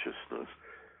consciousness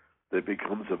that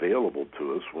becomes available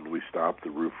to us when we stop the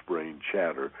roof brain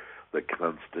chatter, the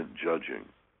constant judging.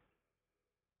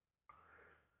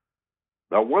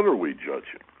 Now, what are we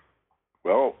judging?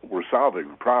 Well, we're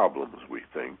solving problems, we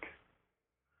think.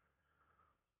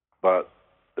 But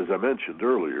as I mentioned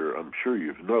earlier, I'm sure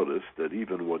you've noticed that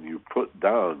even when you put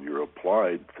down your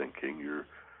applied thinking, your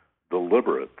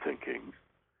deliberate thinking,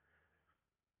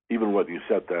 even when you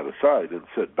set that aside and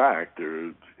sit back,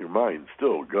 your mind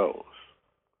still goes.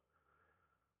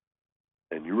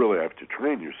 And you really have to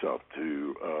train yourself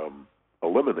to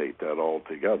eliminate that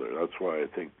altogether. That's why I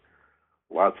think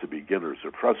lots of beginners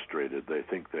are frustrated. They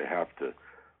think they have to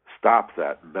stop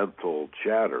that mental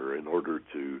chatter in order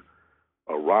to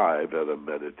arrive at a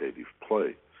meditative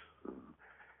place.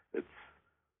 It's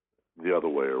the other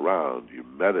way around. You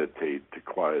meditate to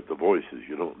quiet the voices.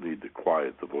 You don't need to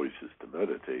quiet the voices to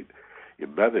meditate. You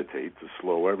meditate to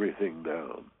slow everything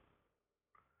down.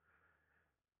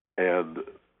 And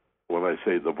when I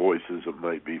say the voices, it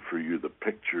might be for you the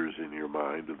pictures in your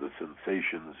mind or the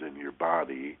sensations in your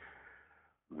body,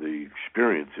 the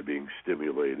experience of being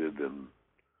stimulated and,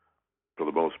 for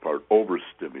the most part,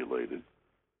 overstimulated.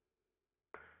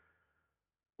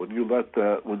 When you let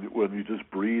that, when you just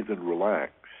breathe and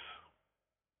relax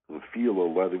and feel a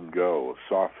letting go, a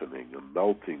softening, a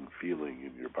melting feeling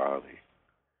in your body,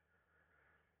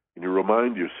 and you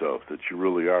remind yourself that you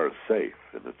really are safe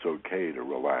and it's okay to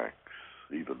relax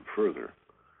even further,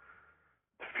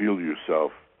 to feel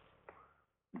yourself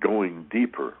going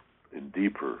deeper and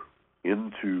deeper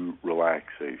into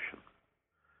relaxation.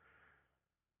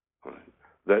 Right?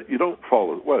 That you don't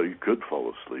you could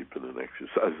fall asleep in an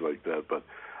exercise like that, but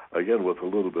again, with a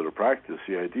little bit of practice,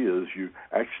 the idea is you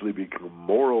actually become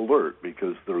more alert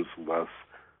because there's less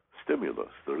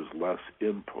stimulus, there's less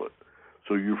input.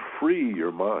 So you free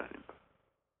your mind.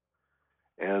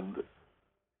 And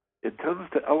it tends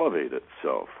to elevate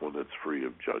itself when it's free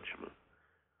of judgment.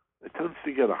 It tends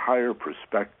to get a higher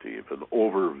perspective, an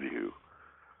overview,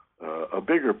 a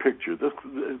bigger picture. This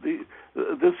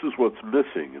is what's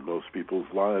missing in most people's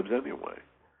lives anyway.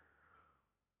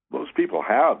 Most people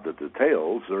have the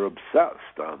details. They're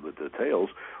obsessed on the details.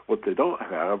 What they don't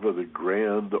have are the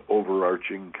grand,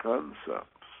 overarching concepts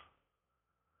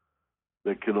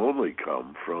that can only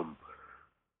come from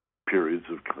periods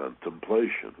of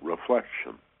contemplation,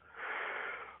 reflection.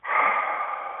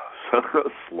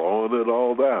 Slowing it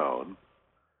all down,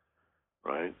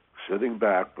 right? Sitting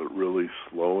back, but really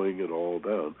slowing it all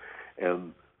down.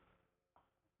 And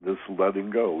this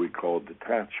letting go we call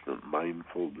detachment,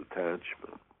 mindful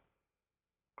detachment.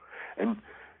 And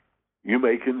you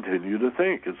may continue to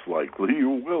think. It's likely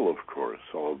you will, of course,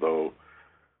 although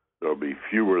there'll be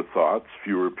fewer thoughts,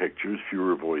 fewer pictures,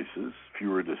 fewer voices,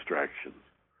 fewer distractions.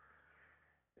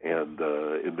 And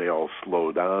it may all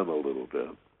slow down a little bit.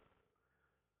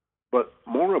 But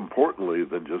more importantly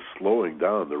than just slowing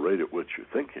down the rate at which you're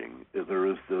thinking, there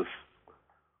is this,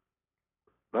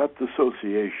 not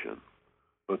dissociation,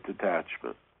 but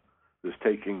detachment. This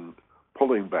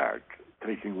pulling back,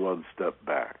 taking one step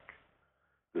back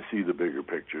to see the bigger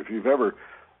picture. If you've ever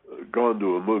gone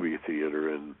to a movie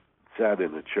theater and sat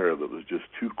in a chair that was just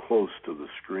too close to the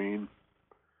screen,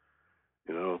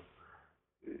 you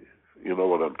know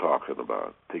what I'm talking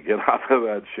about. To get out of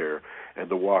that chair and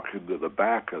to walk into the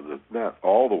back of not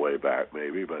all the way back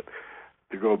maybe, but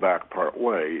to go back part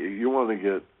way, you want to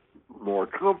get more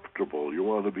comfortable. You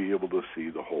want to be able to see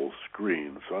the whole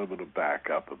screen. So I'm going to back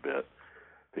up a bit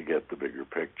to get the bigger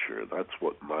picture. That's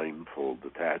what mindful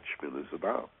detachment is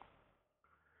about.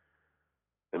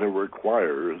 And it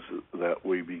requires that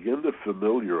we begin to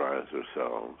familiarize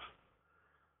ourselves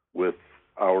with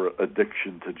our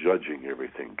addiction to judging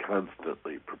everything,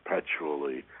 constantly,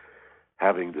 perpetually,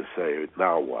 having to say,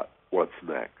 now what? What's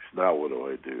next? Now what do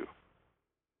I do?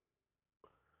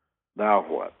 Now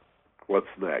what? What's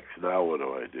next? Now what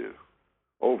do I do?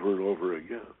 Over and over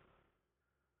again.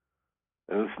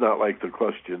 And it's not like the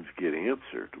questions get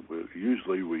answered.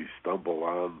 Usually we stumble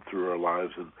on through our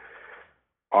lives and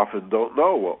often don't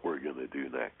know what we're going to do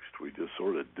next. We just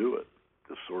sort of do it,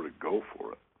 just sort of go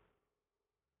for it.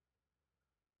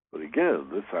 But again,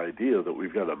 this idea that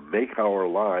we've got to make our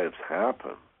lives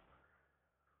happen,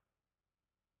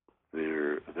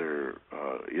 there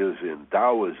is in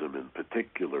Taoism in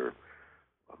particular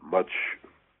much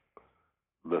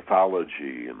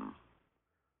mythology and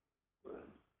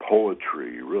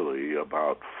poetry really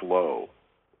about flow.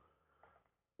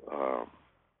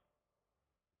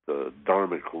 The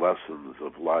dharmic lessons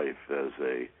of life as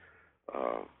a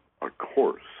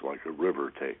course, like a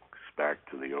river takes back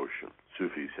to the ocean.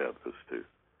 Sufis have this too.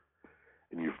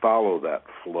 And you follow that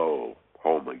flow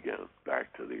home again,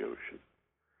 back to the ocean.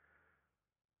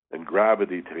 And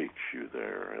gravity takes you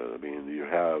there. I mean,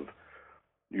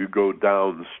 you go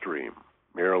downstream.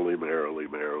 merrily, merrily,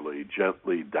 merrily,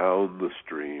 gently down the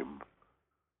stream,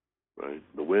 right?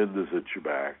 The wind is at your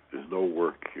back. There's no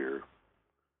work here.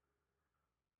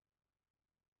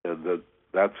 And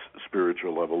that's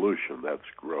spiritual evolution. That's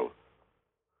growth.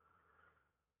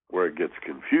 Where it gets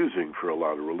confusing for a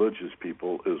lot of religious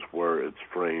people is where it's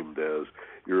framed as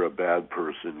you're a bad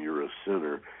person, you're a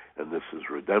sinner, and this is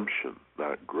redemption,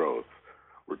 not growth.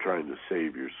 We're trying to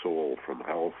save your soul from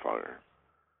hellfire.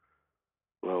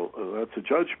 Well, that's a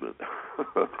judgment.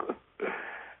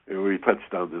 We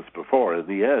touched on this before. In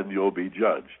the end, you'll be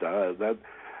judged.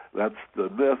 That's the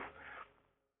myth.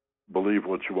 Believe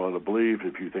what you want to believe.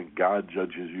 If you think God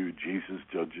judges you, Jesus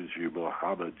judges you,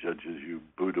 Muhammad judges you,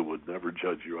 Buddha would never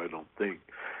judge you, I don't think.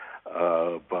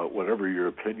 But whatever your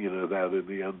opinion of that in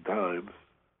the end times,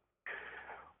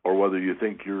 or whether you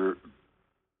think you're,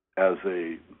 as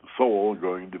a soul,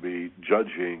 going to be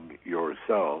judging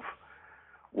yourself,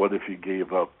 what if you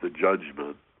gave up the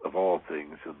judgment of all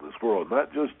things in this world?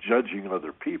 Not just judging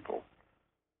other people.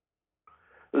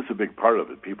 This is a big part of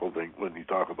it. People think when you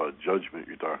talk about judgment,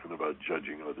 you're talking about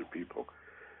judging other people.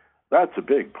 That's a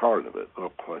big part of it, no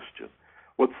question.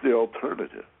 What's the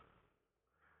alternative?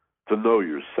 To know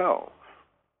yourself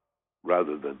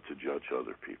rather than to judge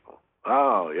other people.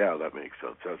 Oh, yeah, that makes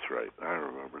sense. That's right. I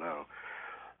remember now.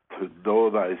 To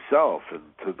know thyself and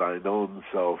to thine own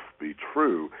self be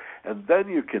true. And then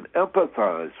you can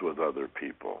empathize with other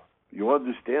people. You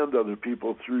understand other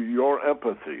people through your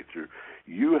empathy, through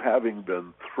you having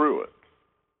been through it.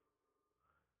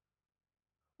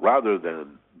 Rather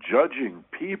than judging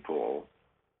people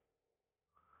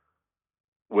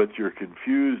with your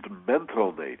confused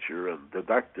mental nature and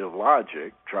deductive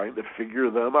logic, trying to figure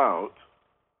them out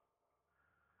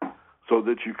so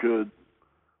that you could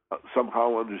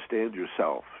somehow understand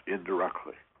yourself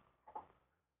indirectly.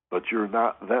 But you're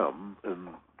not them, and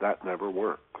that never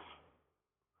works.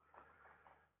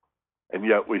 And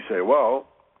yet we say, well,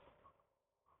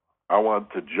 I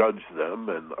want to judge them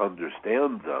and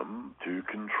understand them to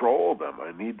control them.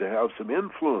 I need to have some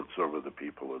influence over the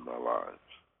people in my lives.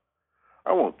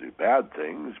 I won't do bad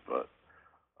things, but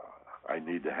I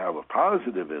need to have a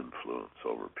positive influence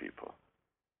over people.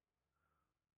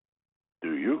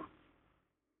 Do you?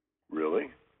 Really?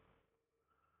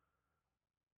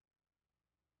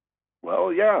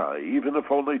 Well, yeah, even if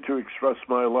only to express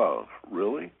my love.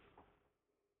 Really?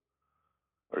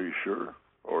 Are you sure?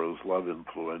 Or is love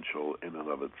influential in and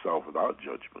of itself without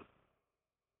judgment?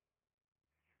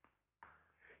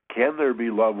 Can there be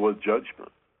love with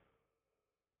judgment?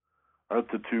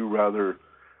 Aren't the two rather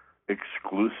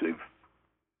exclusive?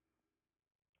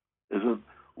 Isn't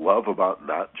love about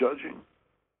not judging?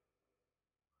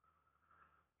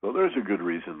 So there's a good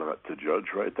reason not to judge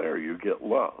right there. You get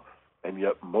love. And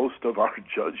yet most of our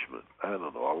judgment, a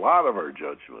lot of our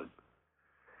judgment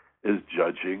is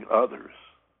judging others.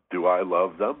 Do I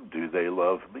love them? Do they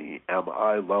love me? Am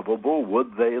I lovable?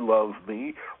 Would they love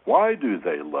me? Why do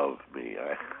they love me?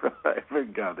 I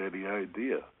haven't got any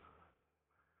idea.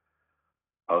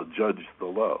 I'll judge the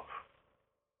love.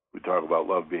 We talk about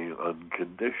love being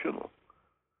unconditional.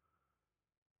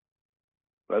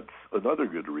 That's another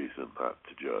good reason not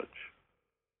to judge.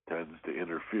 Tends to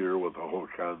interfere with the whole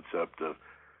concept of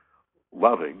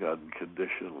loving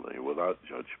unconditionally without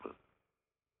judgment.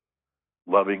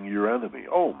 Loving your enemy.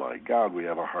 Oh my God, we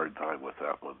have a hard time with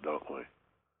that one, don't we?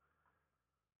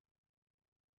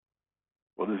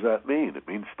 What does that mean? It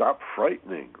means stop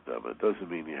frightening them. It doesn't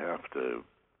mean you have to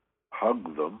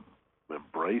hug them,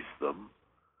 embrace them,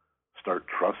 start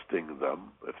trusting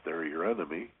them if they're your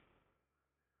enemy.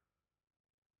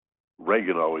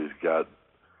 Reagan always got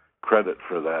credit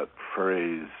for that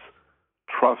phrase,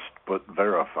 trust but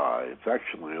verify. It's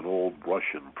actually an old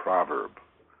Russian proverb,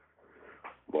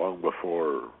 long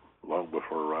before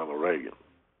Ronald Reagan.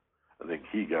 I think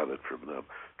he got it from them.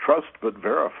 Trust but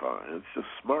verify. It's just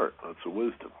smart. That's a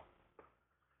wisdom.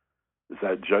 Is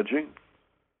that judging?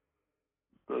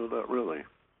 No, not really.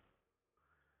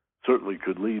 Certainly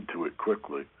could lead to it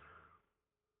quickly.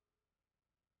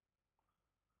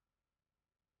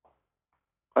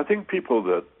 I think people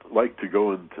that like to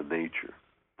go into nature,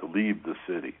 to leave the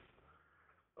city,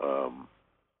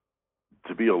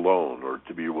 to be alone or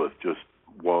to be with just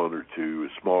one or two,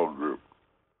 a small group,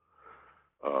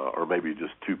 or maybe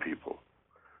just two people,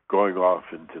 going off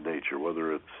into nature,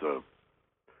 whether it's a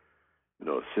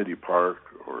city park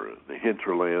or the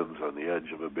hinterlands on the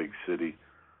edge of a big city,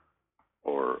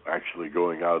 or actually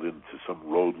going out into some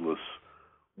roadless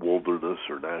wilderness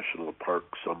or national park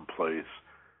someplace.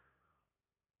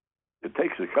 It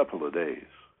takes a couple of days.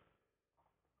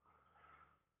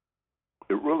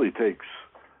 It really takes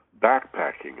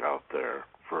backpacking out there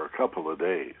for a couple of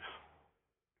days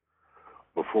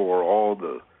before all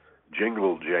the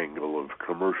jingle-jangle of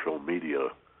commercial media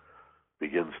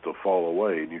begins to fall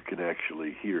away and you can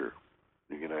actually hear.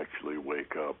 You can actually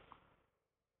wake up.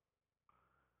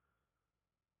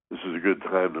 This is a good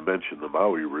time to mention the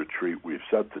Maui retreat. We've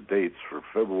set the dates for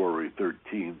February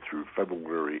 13 through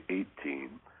February 18,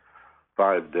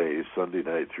 5 days, Sunday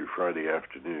night through Friday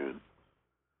afternoon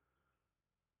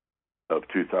of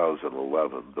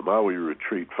 2011. The Maui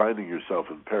retreat, Finding Yourself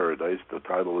in Paradise, the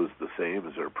title is the same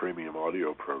as our premium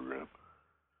audio program.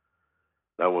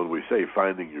 Now, when we say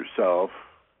finding yourself,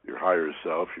 your higher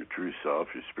self, your true self,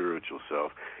 your spiritual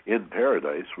self, in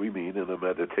paradise, we mean in a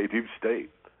meditative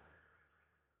state.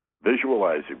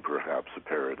 Visualizing perhaps a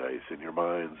paradise in your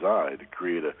mind's eye to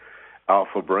create an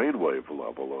alpha brainwave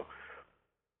level,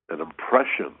 an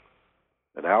impression,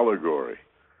 an allegory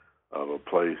of a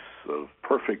place of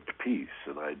perfect peace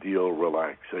and ideal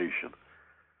relaxation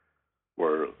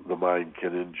where the mind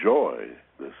can enjoy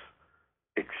this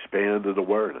expanded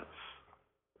awareness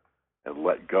and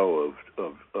let go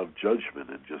of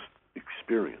judgment and just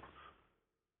experience.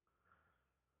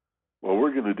 What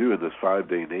we're going to do in this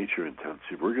 5-day nature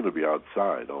intensive, we're going to be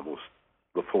outside almost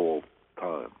the full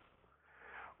time.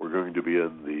 We're going to be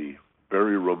in the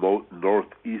very remote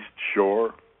northeast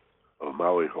shore of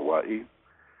Maui, Hawaii,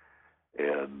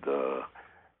 and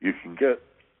you can get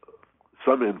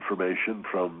some information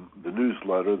from the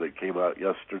newsletter that came out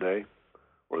yesterday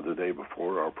or the day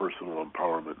before, our personal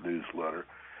empowerment newsletter.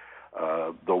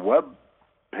 The web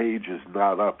page is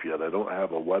not up yet. I don't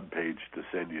have a web page to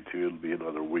send you to. It'll be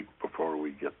another week before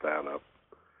we get that up.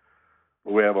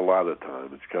 But we have a lot of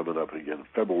time. It's coming up again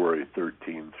February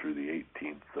 13th through the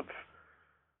 18th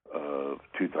of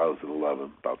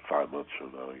 2011, about 5 months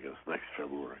from now, I guess, next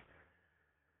February.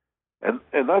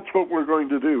 And that's what we're going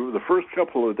to do. The first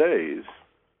couple of days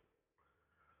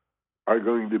are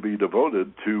going to be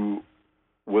devoted to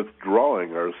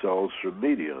withdrawing ourselves from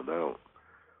media. Now,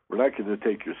 we're not going to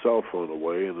take your cell phone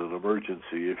away in an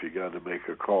emergency. If you got to make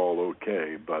a call,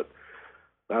 okay, but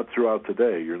not throughout the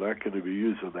day. You're not going to be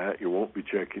using that. You won't be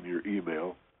checking your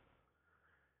email.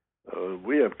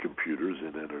 We have computers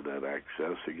and internet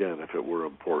access. Again, if it were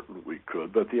important, we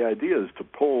could. But the idea is to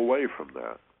pull away from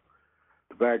that,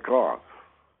 to back off,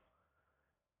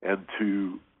 and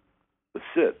to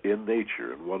sit in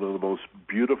nature in one of the most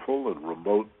beautiful and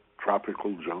remote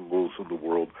tropical jungles in the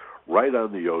world, right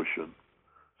on the ocean,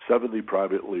 70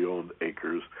 privately owned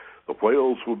acres. The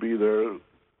whales will be there.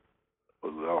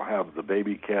 They'll have the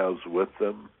baby calves with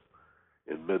them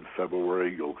in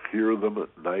mid-February. You'll hear them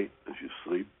at night as you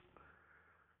sleep,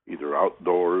 either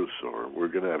outdoors or we're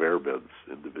going to have air beds,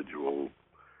 individual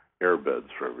air beds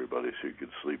for everybody, so you can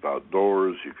sleep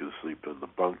outdoors, you can sleep in the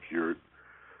bunk yurt,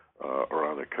 or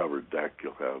on a covered deck.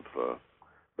 You'll have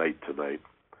night-to-night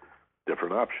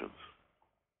different options,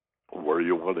 where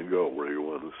you want to go, where you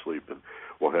want to sleep. And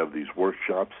we'll have these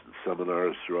workshops and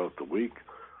seminars throughout the week.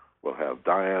 We'll have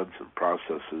dyads and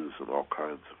processes and all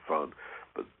kinds of fun.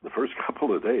 But the first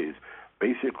couple of days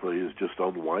basically is just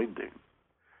unwinding,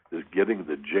 is getting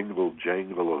the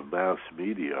jingle-jangle of mass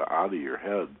media out of your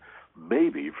head,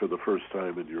 maybe for the first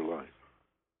time in your life,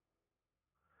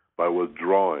 by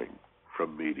withdrawing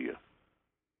from media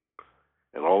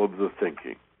and all of the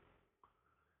thinking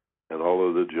and all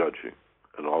of the judging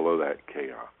and all of that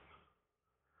chaos.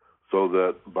 So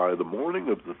that by the morning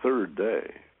of the third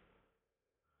day,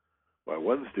 by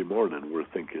Wednesday morning, we're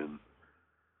thinking,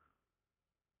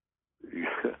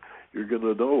 you're going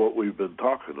to know what we've been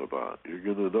talking about. You're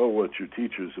going to know what your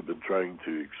teachers have been trying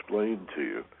to explain to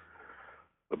you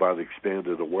about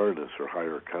expanded awareness or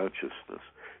higher consciousness.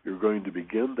 You're going to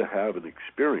begin to have an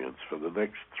experience for the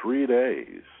next 3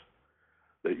 days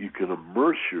that you can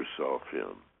immerse yourself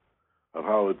in, of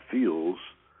how it feels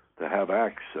to have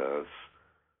access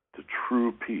to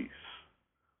true peace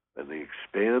and the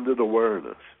expanded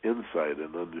awareness, insight,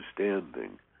 and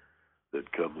understanding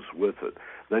that comes with it.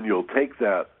 Then you'll take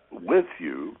that with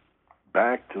you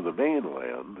back to the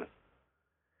mainland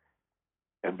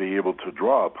and be able to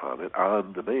draw upon it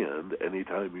on demand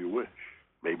anytime you wish,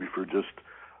 maybe for just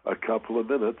a couple of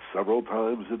minutes, several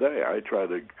times a day. I try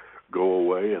to go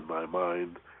away in my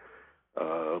mind.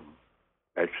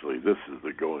 Actually, this is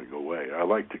the going away. I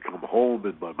like to come home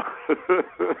in my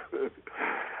mind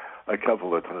a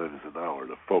couple of times an hour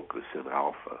to focus in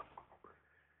alpha.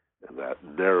 And that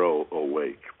narrow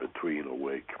awake, between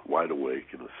awake, wide awake,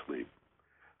 and asleep,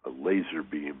 a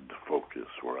laser-beamed focus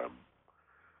where I'm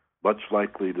much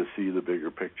likely to see the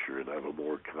bigger picture and have a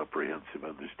more comprehensive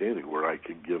understanding where I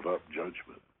can give up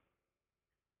judgment.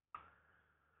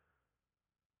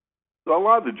 A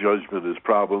lot of judgment is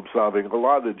problem solving. A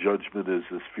lot of judgment is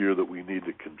this fear that we need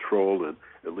to control and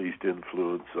at least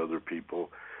influence other people.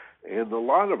 And a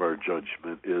lot of our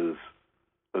judgment is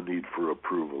a need for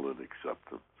approval and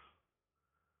acceptance.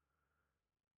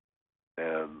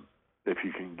 And if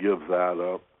you can give that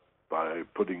up by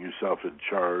putting yourself in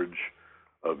charge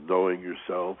of knowing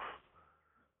yourself,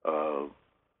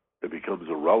 it becomes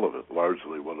irrelevant,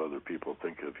 largely, what other people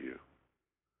think of you.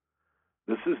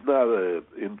 This is not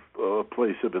a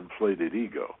place of inflated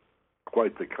ego.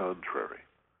 Quite the contrary.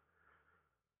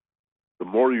 The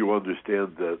more you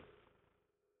understand that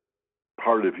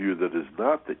part of you that is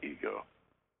not the ego,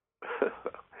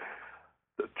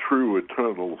 the true,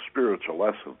 eternal, spiritual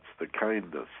essence, the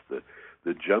kindness,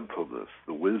 the gentleness,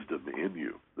 the wisdom in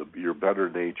you, your better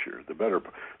nature,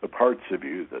 the parts of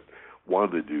you that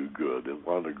want to do good and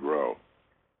want to grow.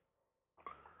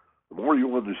 The more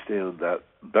you understand that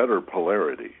better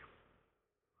polarity,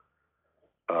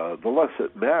 the less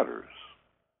it matters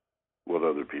what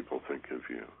other people think of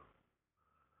you.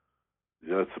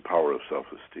 That's the power of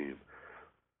self-esteem.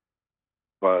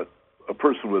 But a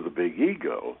person with a big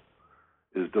ego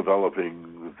is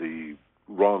developing the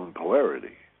wrong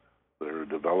polarity. They're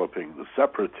developing the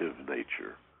separative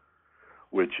nature,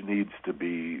 which needs to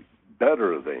be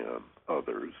better than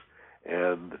others.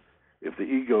 And if the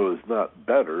ego is not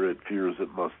better, it fears it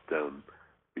must then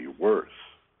be worse.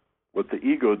 What the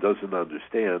ego doesn't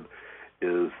understand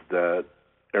is that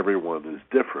everyone is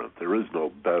different. There is no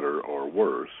better or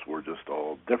worse. We're just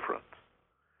all different.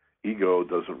 Ego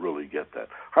doesn't really get that.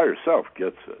 Higher self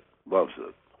gets it, loves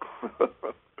it.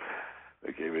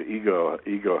 Okay, but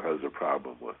ego has a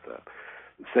problem with that.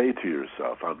 Say to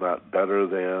yourself, I'm not better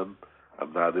than,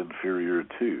 I'm not inferior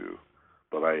to,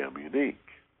 but I am unique.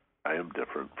 I am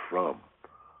different from.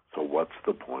 So what's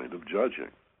the point of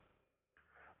judging?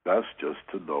 Best just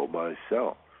to know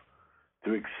myself,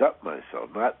 to accept myself,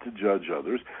 not to judge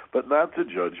others, but not to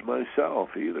judge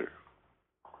myself either.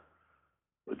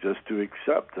 But just to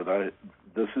accept that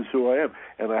this is who I am,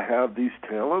 and I have these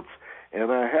talents,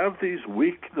 and I have these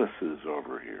weaknesses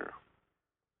over here.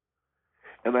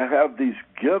 And I have these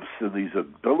gifts and these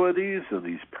abilities and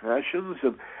these passions,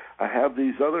 and I have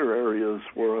these other areas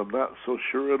where I'm not so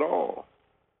sure at all.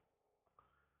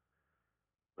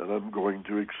 And I'm going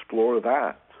to explore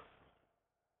that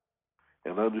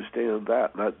and understand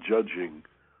that, not judging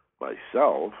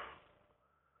myself,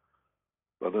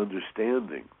 but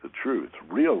understanding the truth,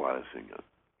 realizing it,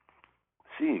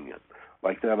 seeing it,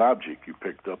 like that object you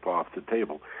picked up off the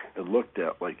table and looked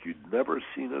at like you'd never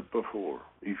seen it before.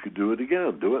 You could do it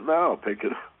again. Do it now. Pick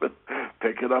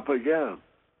it up again.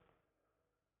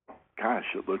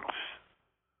 Gosh, it looks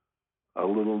a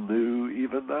little new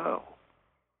even now.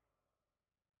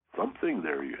 Something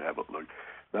there you haven't looked.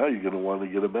 Now you're going to want to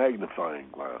get a magnifying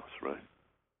glass, right?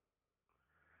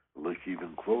 Look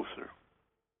even closer.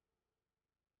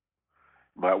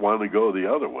 You might want to go the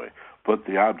other way. Put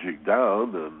the object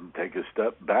down and take a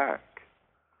step back.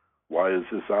 Why is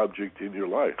this object in your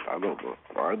life? I don't know.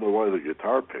 I know why the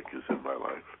guitar pick is in my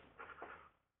life.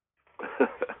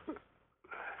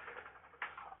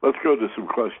 Let's go to some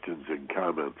questions and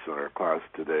comments in our class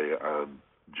today on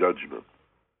judgment,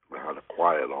 how to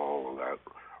quiet all of that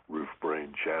roof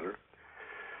brain chatter.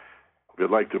 If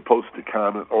you'd like to post a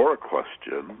comment or a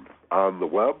question on the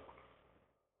web,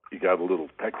 you got a little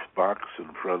text box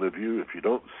in front of you. If you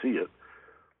don't see it,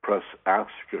 press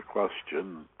Ask a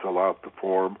Question, fill out the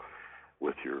form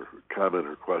with your comment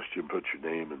or question, put your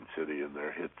name and city in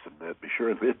there, hit submit. Be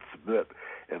sure to hit submit.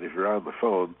 And if you're on the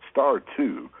phone,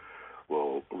 *2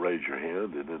 will raise your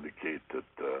hand and indicate that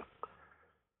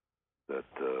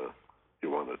you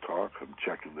want to talk. I'm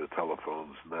checking the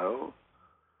telephones now.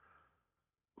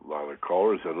 A lot of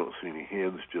callers. I don't see any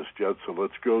hands just yet. So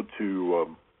let's go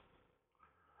to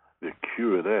the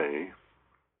Q&A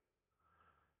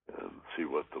and see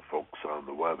what the folks on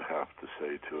the web have to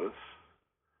say to us.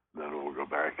 Then we'll go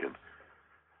back and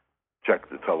check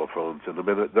the telephones in a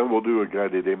minute. Then we'll do a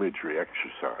guided imagery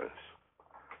exercise.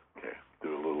 Okay,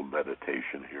 do a little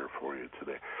meditation here for you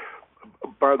today.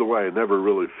 By the way, I never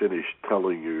really finished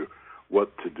telling you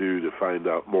what to do to find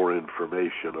out more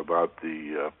information about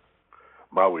the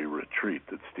Maui retreat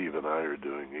that Steve and I are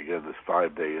doing. Again, this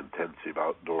 5-day intensive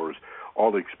outdoors.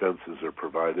 All expenses are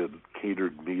provided,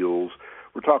 catered meals.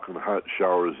 We're talking hot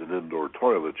showers and indoor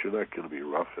toilets. You're not going to be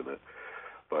roughing it.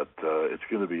 But it's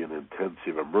going to be an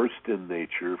intensive, immersed in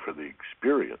nature for the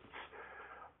experience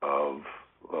of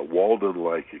a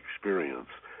Walden-like experience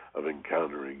of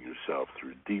encountering yourself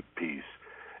through deep peace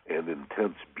and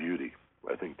intense beauty.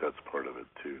 I think that's part of it,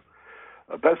 too.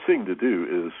 Best thing to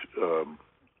do is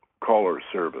caller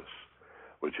service.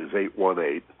 which is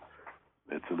 818.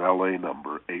 It's an LA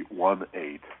number,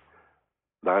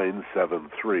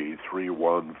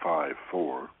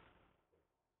 818-973-3154.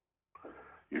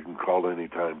 You can call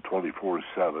anytime,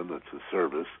 24/7. It's a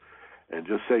service, and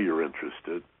just say you're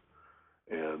interested,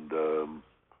 and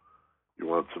you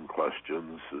want some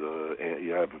questions. And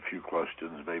you have a few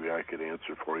questions, maybe I could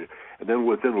answer for you. And then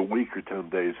within a week or 10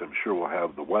 days, I'm sure we'll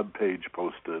have the web page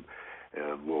posted,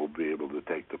 and we'll be able to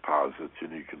take deposits,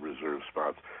 and you can reserve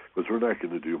spots, because we're not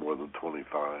going to do more than 20,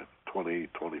 25.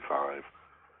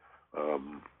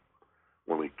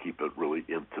 Want to keep it really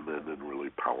intimate and really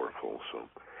powerful. So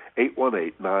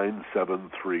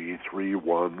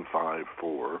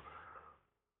 818-973-3154,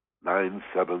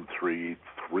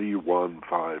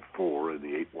 973-3154 in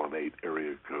the 818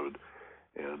 area code.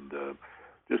 And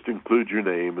just include your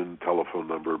name and telephone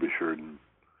number. Be sure and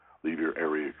leave your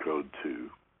area code too.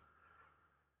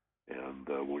 And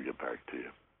we'll get back to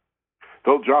you.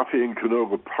 Phil Jaffe in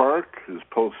Canoga Park is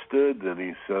posted, and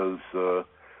he says,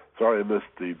 sorry I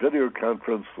missed the video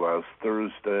conference last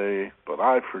Thursday, but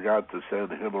I forgot to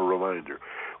send him a reminder.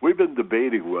 We've been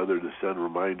debating whether to send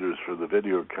reminders for the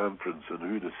video conference and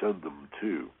who to send them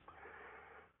to,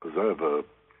 because I have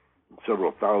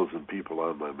several thousand people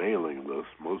on my mailing list,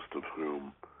 most of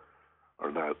whom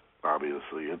are not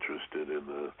obviously interested in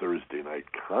the Thursday night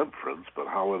conference, but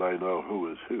how would I know who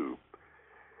is who?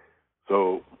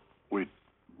 So we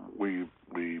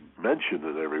mention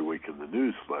it every week in the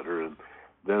newsletter, and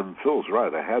then Phil's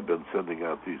right. I have been sending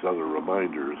out these other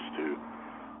reminders to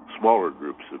smaller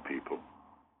groups of people.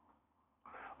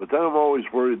 But then I'm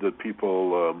always worried that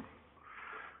people,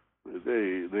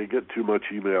 they get too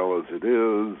much email as it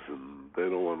is, and they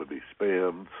don't want to be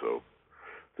spammed, so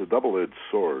it's a double-edged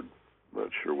sword.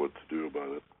 Not sure what to do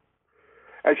about it.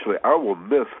 Actually, I will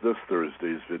miss this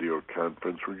Thursday's video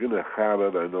conference. We're going to have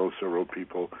it. I know several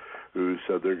people who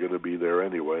said they're going to be there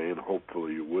anyway, and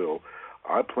hopefully you will.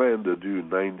 I plan to do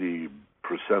 90%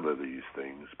 of these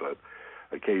things, but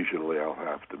occasionally I'll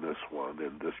have to miss one,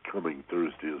 and this coming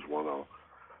Thursday is one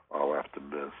I'll have to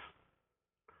miss.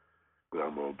 But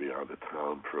I'm going to be out of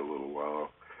town for a little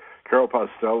while. Carol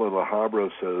Postel in La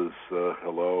Habra says,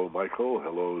 hello, Michael.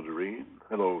 Hello, Doreen.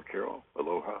 Hello, Carol.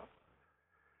 Aloha.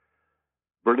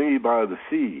 Bernie by the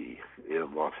Sea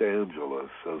in Los Angeles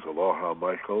says, aloha,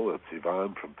 Michael. It's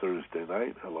Yvonne from Thursday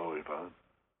night. Hello, Yvonne.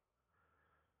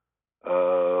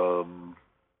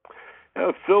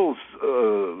 Phil's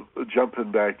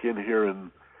jumping back in here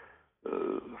and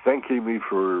thanking me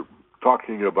for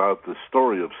talking about the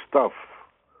Story of Stuff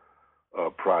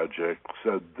project.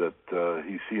 Said that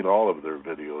he's seen all of their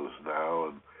videos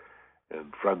now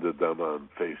and friended them on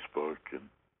Facebook. And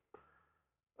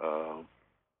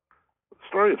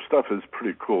Story of Stuff is a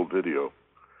pretty cool video.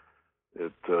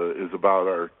 It is about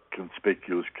our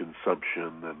conspicuous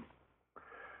consumption and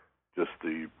just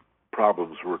the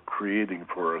problems we're creating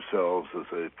for ourselves as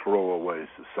a throwaway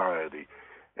society.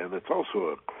 And it's also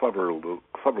a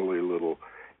cleverly little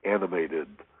animated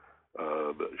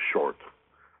short.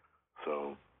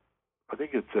 So I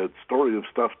think it's at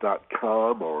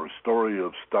storyofstuff.com or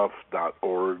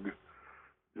storyofstuff.org.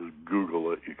 Just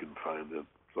Google it, you can find it.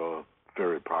 It's a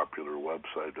very popular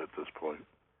website at this point.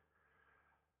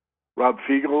 Rob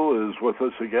Fiegel is with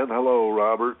us again. Hello,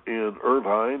 Robert, in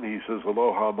Irvine. He says,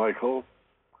 aloha, Michael.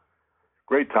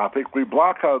 Great topic. We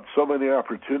block out so many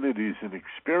opportunities and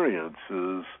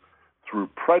experiences through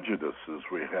prejudices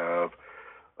we have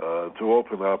to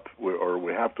open up, or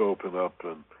we have to open up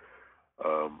and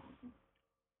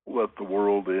let the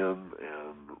world in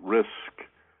and risk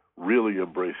really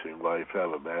embracing life,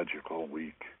 have a magical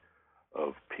week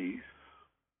of peace.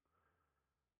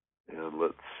 And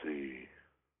let's see.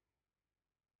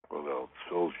 What else?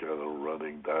 Phil's got a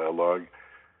running dialogue.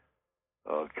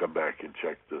 I'll come back and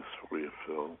check this for you,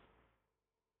 Phil.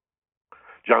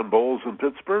 John Bowles in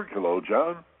Pittsburgh. Hello,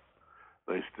 John.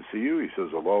 Nice to see you. He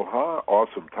says, aloha.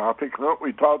 Awesome topic. Aren't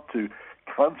we taught to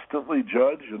constantly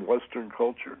judge in Western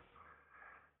culture?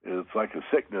 It's like a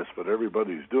sickness, but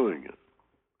everybody's doing it.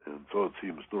 And so it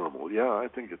seems normal. Yeah, I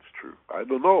think it's true. I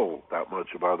don't know that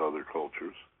much about other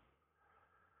cultures.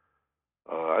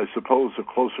 I suppose the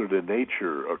closer to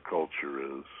nature a culture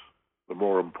is, the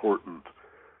more important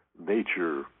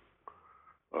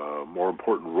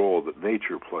role that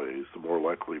nature plays, the more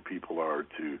likely people are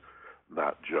to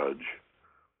not judge,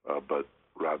 but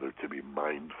rather to be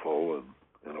mindful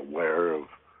and aware of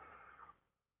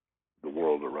the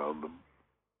world around them.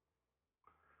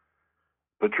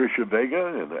 Patricia Vega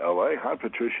in L.A. Hi,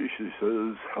 Patricia. She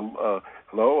says,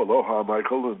 hello, aloha,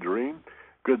 Michael and Doreen.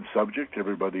 Good subject.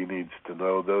 Everybody needs to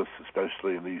know this,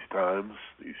 especially in these times,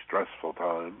 these stressful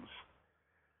times.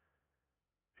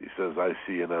 He says, I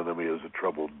see an enemy as a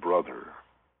troubled brother.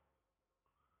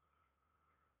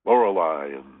 Lorelei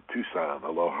in Tucson,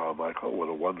 aloha, Michael. What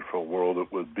a wonderful world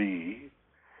it would be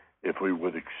if we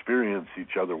would experience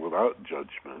each other without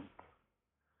judgment.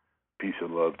 Peace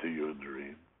and love to you and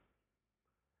Doreen.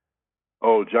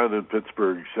 Oh, John in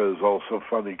Pittsburgh says, also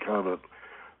funny comment.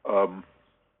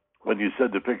 When you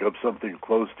said to pick up something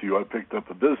close to you, I picked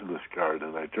up a business card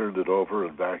and I turned it over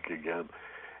and back again,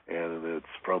 and it's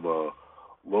from a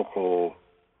local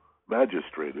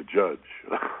magistrate, a judge.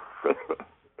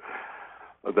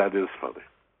 That is funny.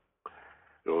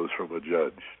 It was from a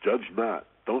judge. Judge not.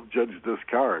 Don't judge this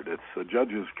card. It's a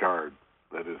judge's card.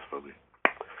 That is funny.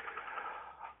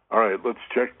 All right, let's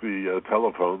check the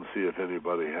telephone, see if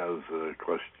anybody has a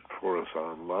question for us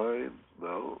online.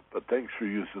 No, but thanks for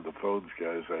using the phones,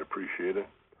 guys. I appreciate it.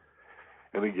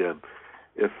 And again,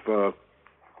 if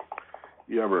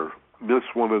you ever miss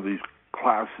one of these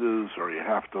classes or you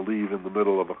have to leave in the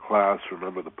middle of a class,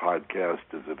 remember the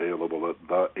podcast is available at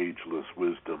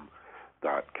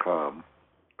theagelesswisdom.com.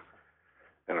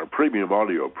 And our premium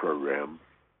audio program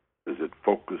is at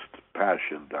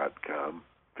focusedpassion.com.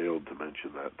 Failed to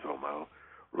mention that till now.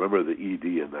 Remember the ED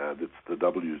in that. It's the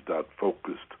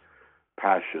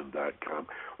w's.focusedpassion.com.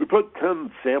 We put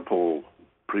 10 sample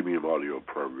premium audio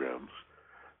programs.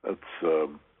 That's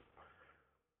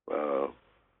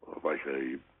like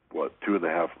a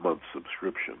 2.5 month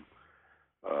subscription.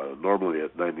 Normally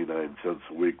at 99 cents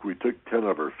a week. We took 10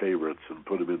 of our favorites and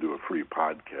put them into a free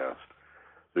podcast.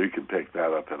 So you can pick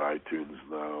that up at iTunes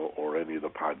now or any of the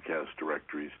podcast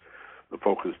directories. The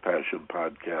Focused Passion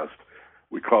podcast,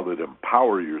 we call it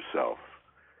Empower Yourself.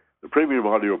 The premium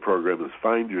audio program is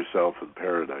Finding Yourself in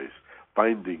Paradise.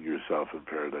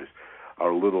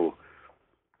 Our little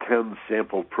 10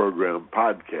 sample program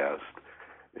podcast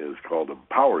is called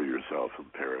Empower Yourself in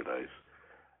Paradise.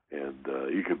 And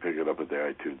you can pick it up at the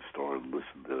iTunes store and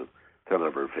listen to 10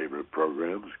 of our favorite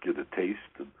programs, get a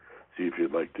taste, and see if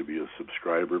you'd like to be a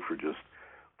subscriber for just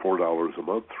 $4 a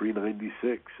month,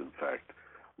 $3.96 in fact.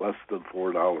 Less than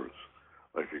 $4,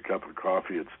 like a cup of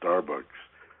coffee at Starbucks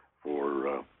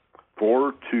for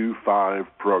 4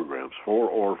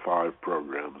 or 5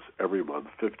 programs every month,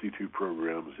 52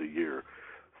 programs a year.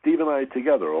 Steve and I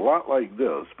together, a lot like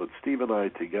this, but Steve and I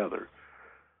together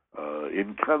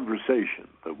in conversation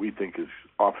that we think is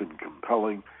often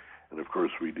compelling, and of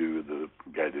course we do the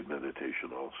guided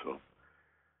meditation also.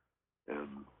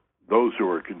 And those who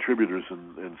are contributors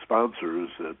and sponsors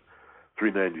at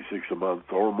 $3.96 a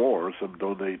month or more, some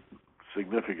donate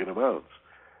significant amounts.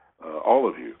 All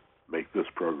of you make this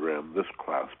program, this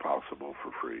class possible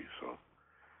for free. So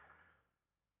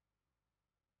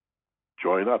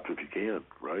join up if you can,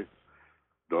 right?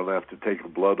 Don't have to take a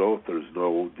blood oath. There's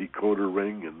no decoder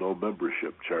ring and no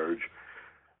membership charge.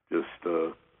 Just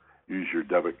use your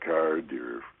debit card,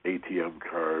 your ATM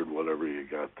card, whatever you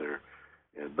got there,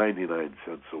 and 99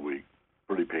 cents a week.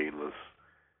 Pretty painless.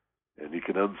 And you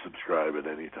can unsubscribe at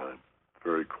any time.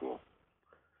 Very cool.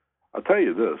 I'll tell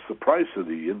you this, the price of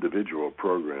the individual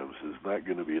programs is not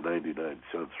going to be 99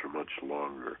 cents for much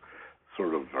longer,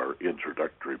 sort of our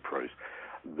introductory price.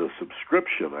 The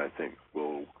subscription, I think,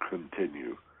 will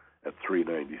continue at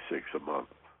 $3.96 a month.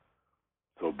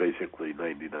 So basically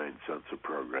 99 cents a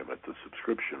program at the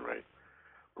subscription rate.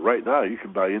 Right now, you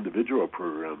can buy individual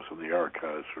programs from the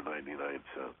archives for 99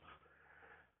 cents.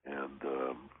 And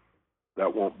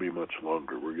that won't be much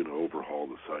longer. We're going to overhaul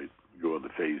the site, go into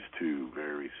phase 2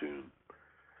 very soon.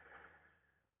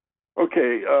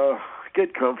 Okay,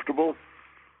 get comfortable.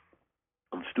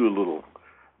 Let's do a little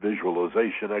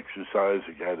visualization exercise,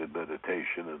 a guided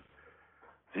meditation, and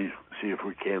see if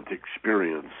we can't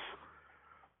experience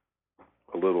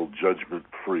a little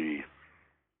judgment-free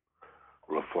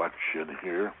reflection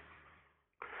here.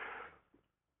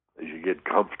 As you get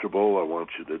comfortable, I want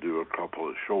you to do a couple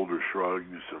of shoulder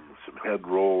shrugs and some head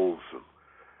rolls, and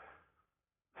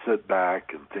sit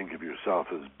back and think of yourself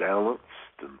as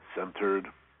balanced and centered.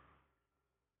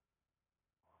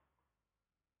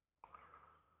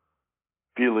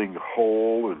 Feeling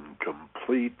whole and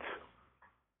complete,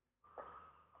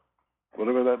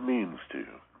 whatever that means to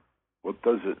you. What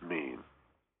does it mean?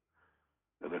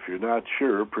 And if you're not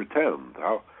sure, pretend.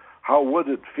 How would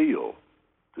it feel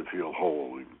to feel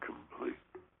whole and complete?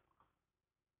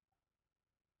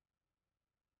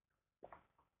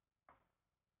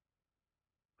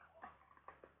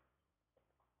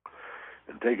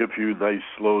 And take a few nice,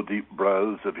 slow, deep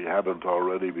breaths if you haven't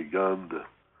already begun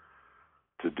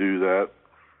to do that.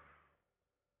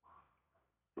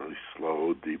 Really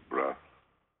slow, deep breath.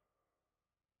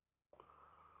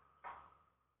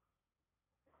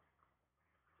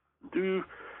 Do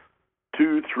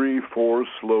 2, 3, 4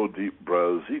 slow, deep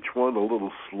breaths, each one a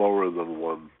little slower than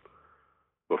one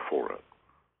before it.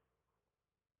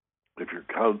 If you're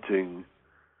counting,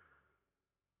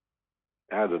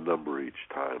 add a number each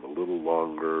time, a little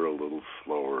longer, a little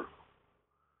slower.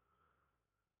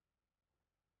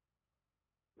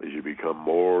 As you become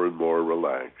more and more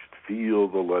relaxed, feel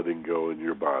the letting go in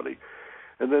your body.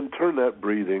 And then turn that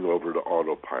breathing over to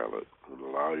autopilot and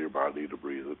allow your body to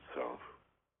breathe itself.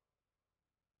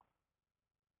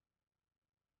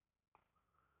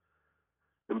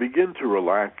 And begin to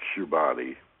relax your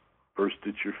body, first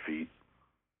at your feet,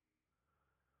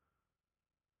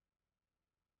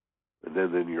 and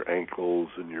then in your ankles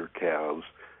and your calves.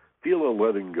 Feel a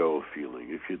letting go feeling.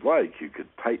 If you'd like, you could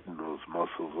tighten those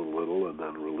muscles a little and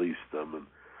then release them, and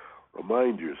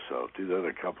remind yourself, do that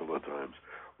a couple of times,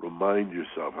 remind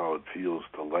yourself how it feels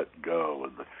to let go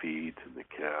in the feet and the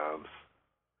calves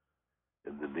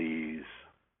and the knees.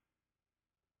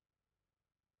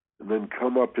 And then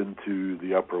come up into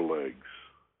the upper legs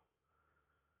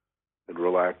and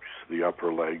relax the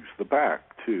upper legs, the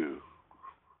back too,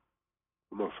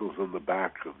 the muscles in the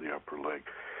back of the upper leg,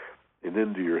 and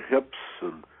into your hips,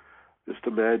 and just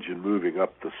imagine moving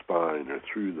up the spine or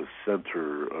through the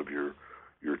center of your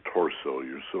torso,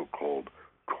 your so-called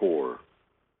core.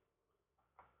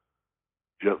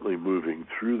 Gently moving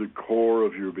through the core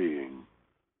of your being,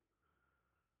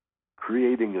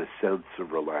 creating a sense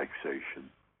of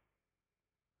relaxation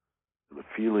and a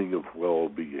feeling of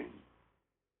well-being,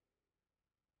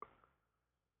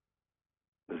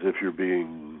 as if you're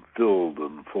being filled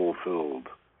and fulfilled,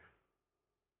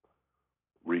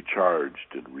 recharged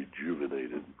and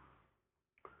rejuvenated.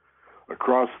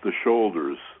 Across the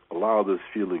shoulders, allow this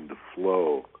feeling to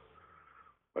flow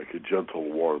like a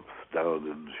gentle warmth down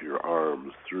into your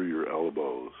arms, through your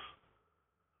elbows,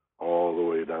 all the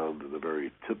way down to the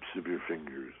very tips of your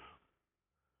fingers.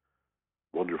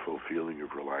 Wonderful feeling of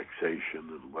relaxation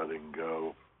and letting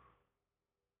go.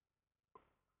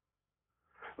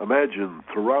 Imagine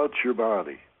throughout your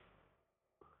body,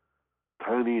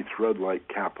 tiny thread-like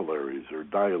capillaries are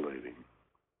dilating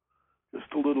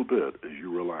just a little bit as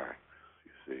you relax,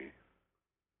 you see.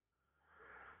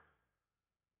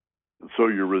 And so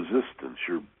your resistance,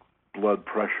 your blood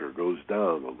pressure goes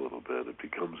down a little bit. It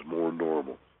becomes more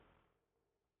normal.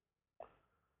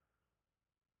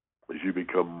 As you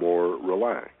become more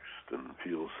relaxed and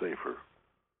feel safer,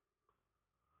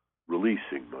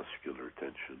 releasing muscular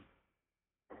tension.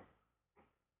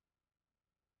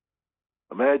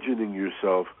 Imagining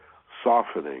yourself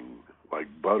softening like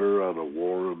butter on a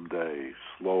warm day,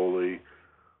 slowly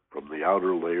from the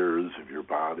outer layers of your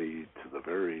body to the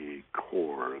very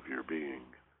core of your being,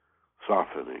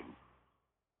 softening,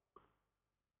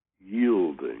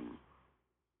 yielding.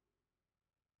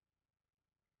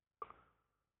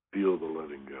 Feel the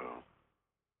letting go.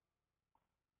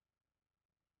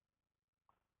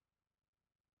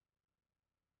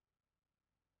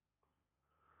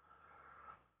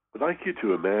 I'd like you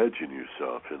to imagine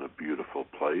yourself in a beautiful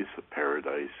place, a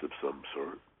paradise of some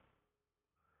sort.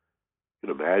 You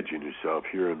can imagine yourself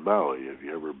here in Maui. Have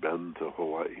you ever been to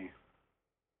Hawaii?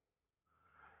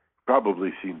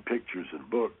 Probably seen pictures and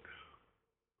books.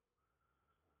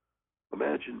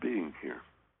 Imagine being here,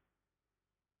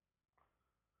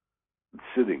 and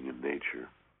sitting in nature.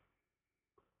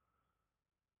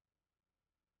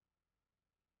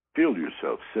 Feel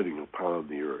yourself sitting upon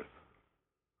the earth,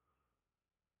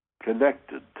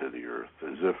 connected to the earth,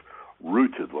 as if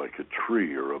rooted like a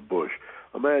tree or a bush.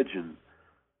 Imagine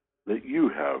that you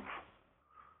have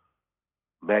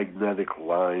magnetic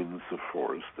lines of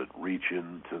force that reach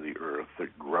into the earth,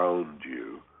 that ground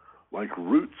you like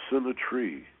roots in a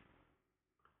tree.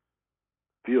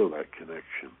 Feel that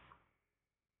connection.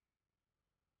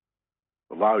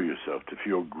 Allow yourself to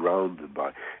feel grounded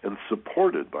by and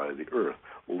supported by the earth,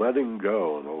 letting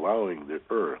go and allowing the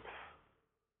earth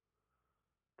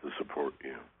to support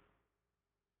you.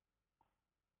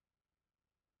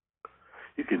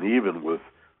 You can even, with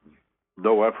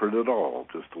no effort at all,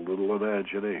 just a little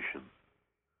imagination,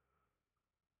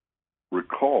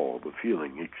 recall the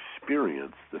feeling,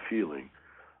 experience the feeling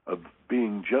of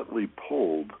being gently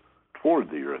pulled toward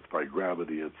the earth by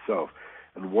gravity itself,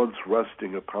 and once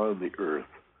resting upon the earth,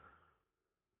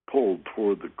 pulled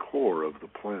toward the core of the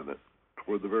planet,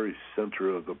 toward the very center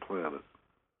of the planet,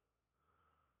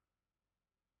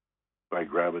 by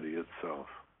gravity itself.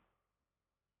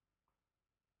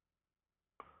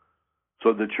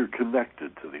 So that you're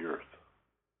connected to the earth.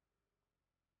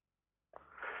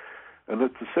 And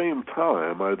at the same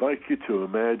time, I'd like you to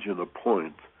imagine a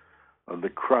point on the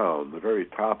crown, the very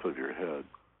top of your head,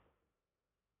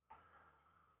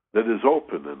 that is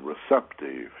open and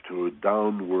receptive to a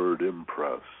downward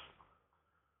impress,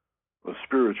 a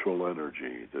spiritual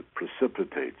energy that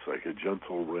precipitates like a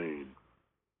gentle rain,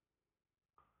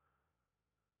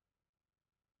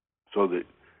 so that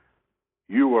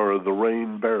you are the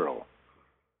rain barrel,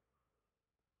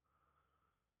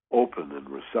 open and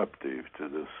receptive to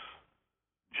this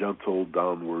gentle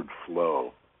downward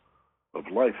flow of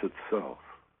life itself,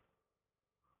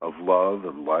 of love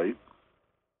and light,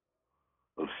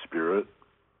 of spirit,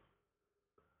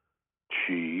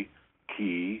 chi,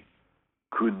 ki,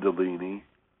 kundalini,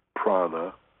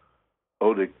 prana,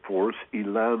 odic force,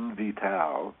 elan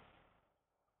vital.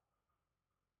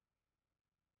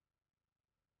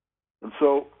 And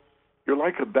so you're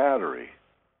like a battery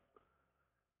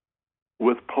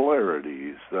with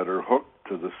polarities that are hooked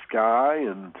to the sky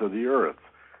and to the earth,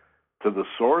 to the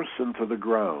source and to the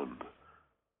ground,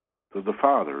 to the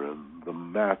Father and the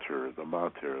Mater, the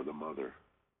Mater, the Mother,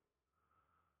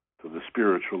 to the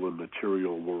spiritual and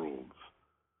material worlds.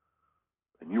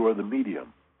 And you are the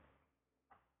medium.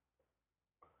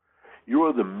 You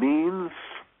are the means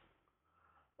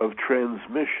of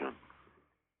transmission,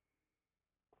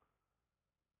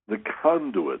 the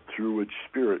conduit through which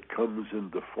spirit comes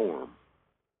into form.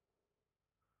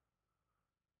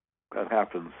 That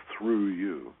happens through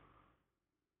you.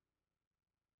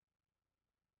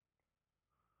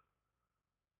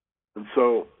 And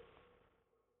so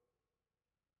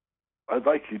I'd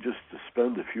like you just to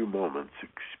spend a few moments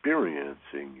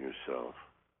experiencing yourself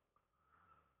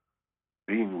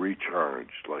being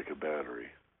recharged like a battery,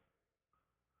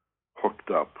 hooked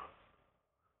up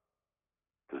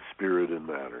to spirit and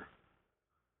matter.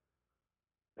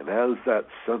 And as that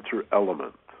center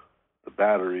element, the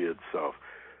battery itself,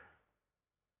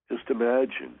 just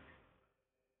imagine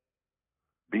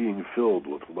being filled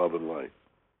with love and light,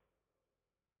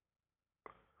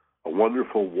 a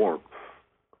wonderful warmth,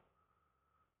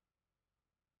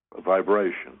 a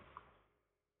vibration,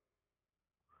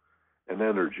 an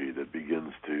energy that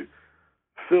begins to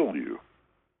fill you.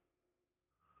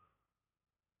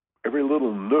 Every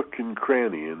little nook and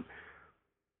cranny, and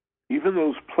even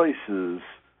those places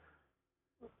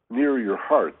near your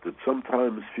heart that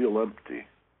sometimes feel empty.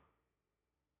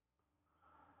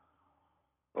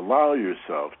 Allow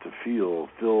yourself to feel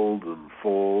filled and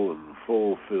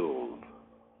fulfilled.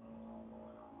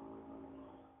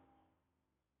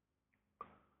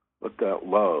 Let that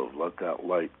love, let that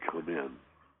light come in.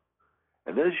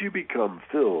 And as you become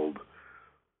filled,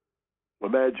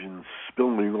 imagine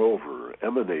spilling over,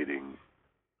 emanating,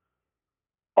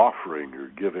 offering or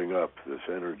giving up this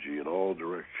energy in all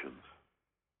directions.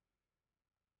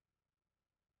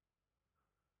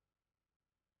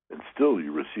 And still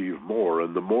you receive more,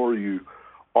 and the more you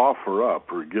offer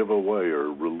up or give away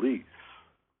or release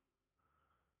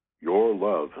your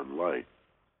love and light,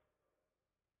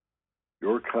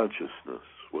 your consciousness,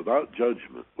 without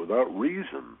judgment, without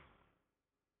reason,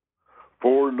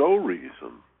 for no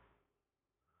reason,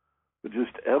 but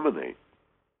just emanate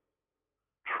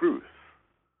truth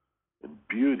and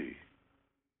beauty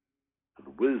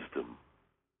and wisdom,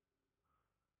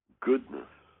 goodness,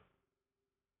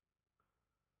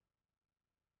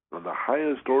 on the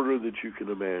highest order that you can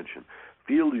imagine.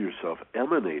 Feel yourself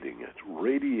emanating it,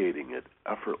 radiating it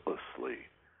effortlessly,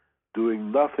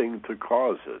 doing nothing to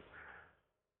cause it,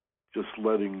 just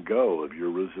letting go of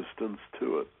your resistance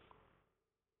to it.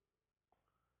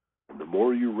 And the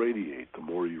more you radiate, the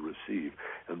more you receive,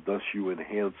 and thus you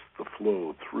enhance the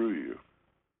flow through you.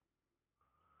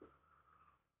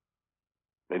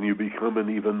 And you become an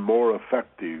even more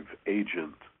effective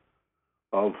agent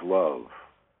of love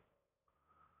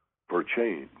for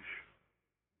change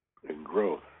and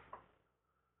growth,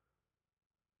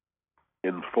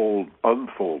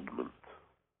 unfoldment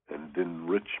and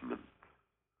enrichment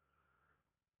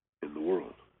in the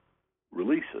world.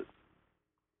 Release it.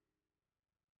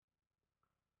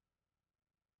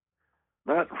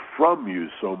 Not from you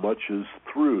so much as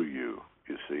through you,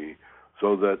 you see,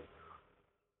 so that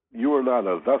you are not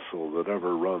a vessel that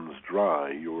ever runs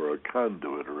dry. You are a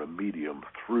conduit or a medium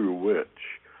through which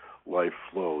life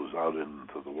flows out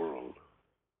into the world.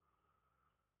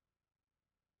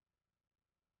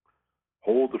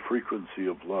 Hold the frequency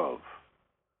of love,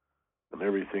 and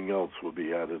everything else will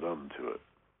be added unto it.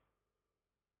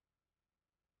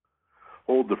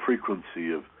 Hold the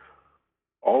frequency of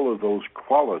all of those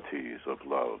qualities of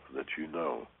love that you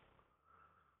know.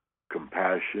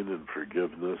 Compassion and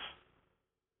forgiveness,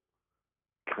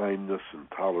 kindness and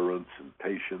tolerance and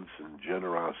patience and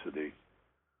generosity.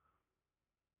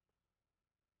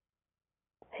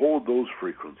 Hold those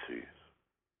frequencies.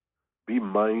 Be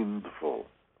mindful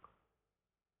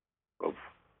of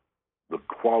the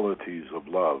qualities of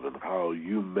love and how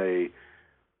you may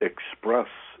express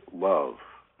love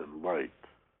and light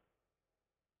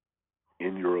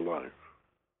in your life.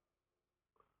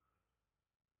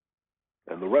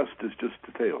 And the rest is just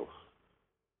details.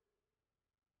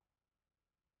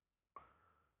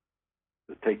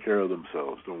 They take care of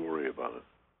themselves. Don't worry about it.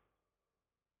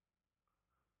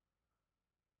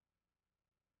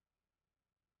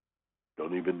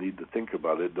 Don't even need to think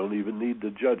about it. Don't even need to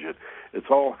judge it. It's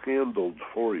all handled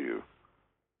for you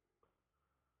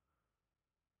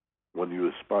when you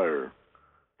aspire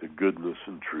to goodness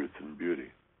and truth and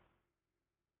beauty.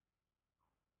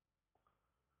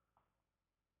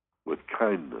 With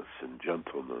kindness and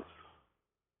gentleness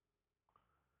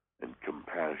and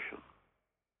compassion.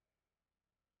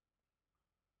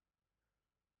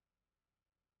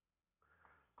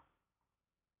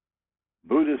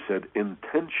 Buddha said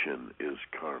intention is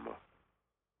karma.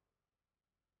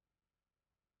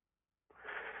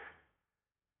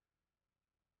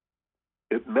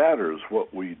 It matters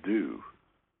what we do.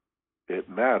 It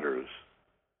matters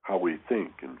how we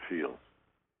think and feel.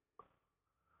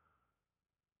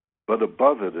 But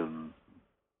above it and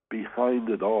behind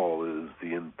it all is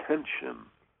the intention,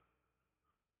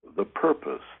 the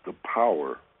purpose, the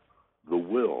power, the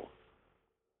will.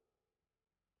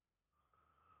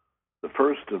 The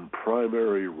first and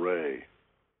primary ray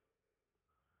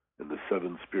in the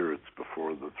seven spirits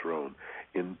before the throne.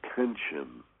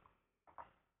 Intention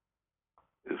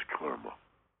is karma.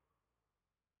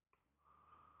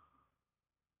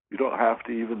 You don't have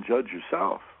to even judge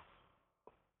yourself,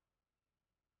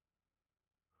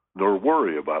 nor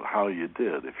worry about how you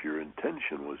did if your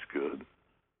intention was good.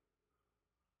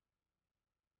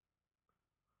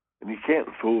 And you can't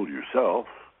fool yourself.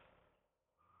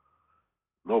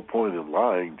 No point in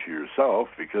lying to yourself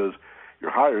because your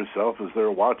higher self is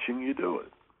there watching you do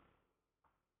it,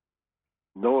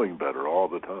 knowing better all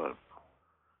the time.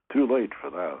 Too late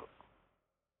for that.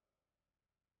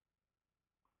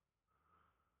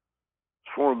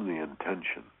 Form the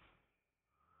intention.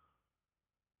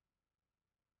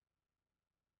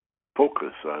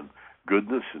 Focus on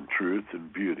goodness and truth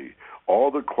and beauty,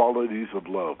 all the qualities of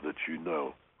love that you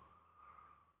know,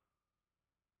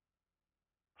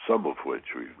 some of which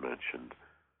we've mentioned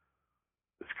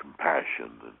is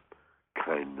compassion and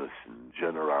kindness and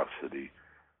generosity,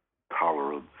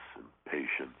 tolerance and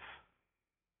patience.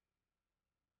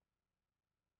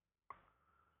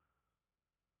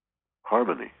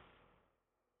 Harmony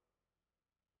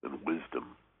and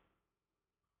wisdom.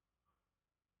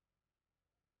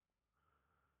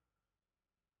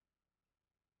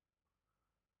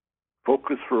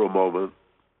 Focus for a moment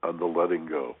on the letting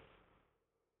go.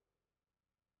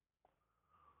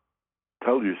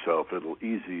 Tell yourself it'll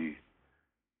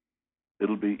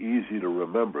be easy to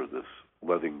remember this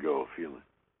letting go feeling.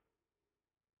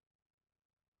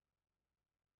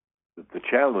 That the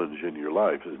challenge in your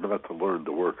life is not to learn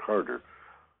to work harder,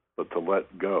 but to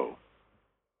let go.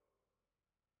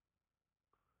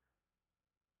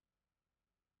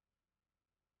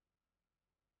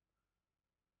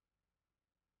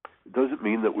 It doesn't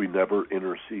mean that we never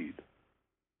intercede.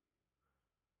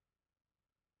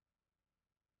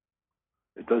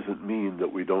 It doesn't mean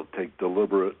that we don't take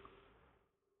deliberate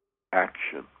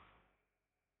action.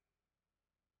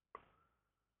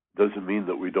 It doesn't mean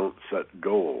that we don't set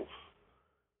goals,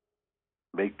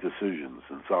 make decisions,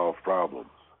 and solve problems.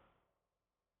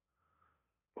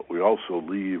 But we also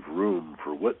leave room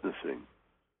for witnessing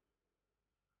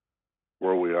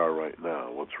where we are right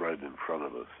now, what's right in front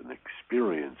of us, and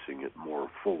experiencing it more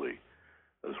fully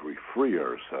as we free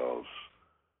ourselves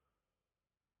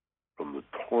from the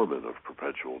torment of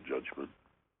perpetual judgment,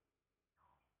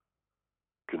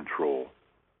 control,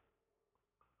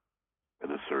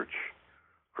 and a search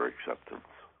for acceptance.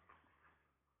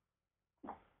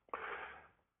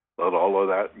 Let all of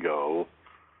that go,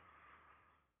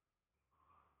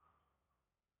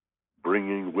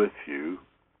 bringing with you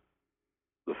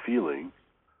the feeling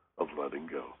of letting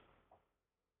go.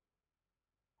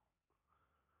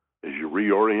 As you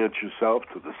reorient yourself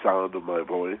to the sound of my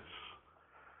voice,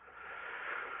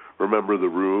 remember the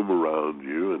room around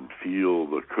you and feel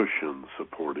the cushion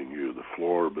supporting you, the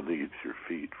floor beneath your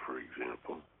feet, for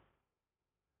example.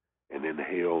 And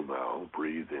inhale now,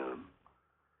 breathe in,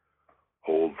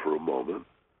 hold for a moment,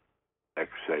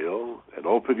 exhale, and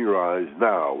open your eyes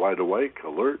now, wide awake,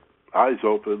 alert, eyes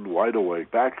open, wide awake,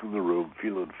 back in the room,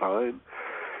 feeling fine.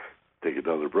 Take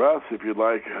another breath if you'd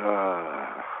like,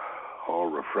 all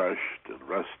refreshed and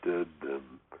rested and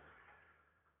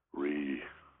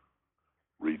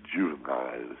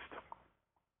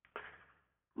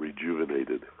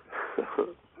rejuvenated.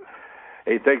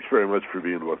 Hey, thanks very much for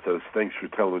being with us. Thanks for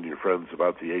telling your friends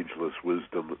about the Ageless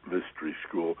Wisdom Mystery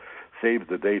School. Save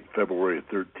the date, February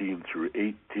 13 through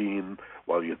 18,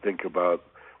 while you think about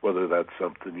whether that's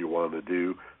something you want to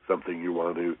do, something you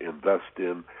want to invest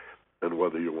in, and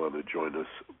whether you want to join us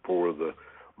for the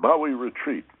Maui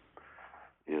retreat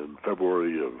in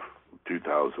February of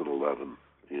 2011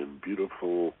 in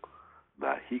beautiful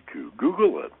Nahiku.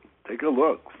 Google it. Take a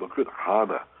look. Look at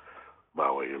Hana,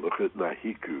 Maui. Look at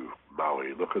Nahiku,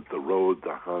 Maui. Look at the road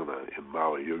to Hana in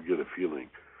Maui. You'll get a feeling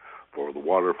for the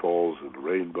waterfalls and the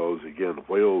rainbows. Again,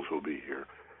 whales will be here,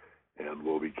 and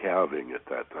we'll be calving at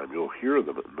that time. You'll hear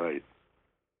them at night.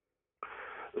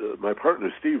 My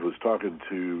partner Steve was talking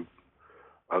to,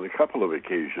 on a couple of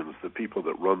occasions, the people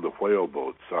that run the whale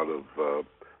boats out of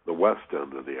the west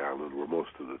end of the island, where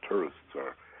most of the tourists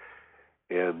are.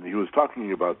 And he was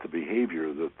talking about the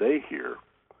behavior that they hear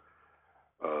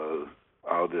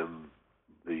out in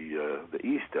the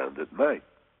east end at night,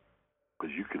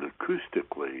 because you can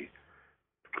acoustically,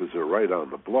 because they're right on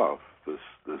the bluff. This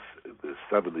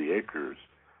 70 acres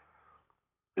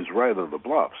is right on the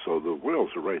bluff, so the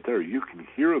whales are right there. You can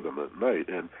hear them at night,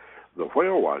 and the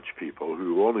whale watch people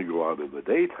who only go out in the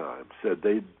daytime said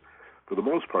they, for the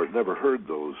most part, never heard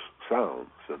those sounds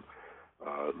and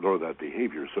nor that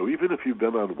behavior. So even if you've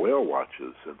been on whale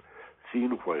watches and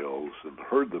seen whales and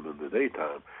heard them in the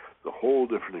daytime, it's a whole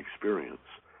different experience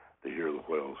to hear the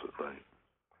whales at night.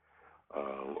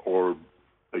 Or,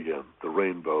 again, the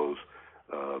rainbows,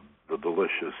 the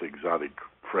delicious exotic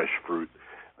fresh fruit,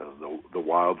 the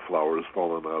wildflowers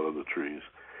falling out of the trees,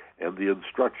 and the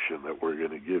instruction that we're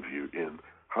going to give you in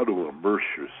how to immerse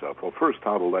yourself. Well, first,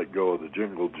 how to let go of the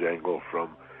jingle-jangle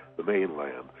from the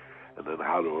mainland, and then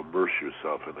how to immerse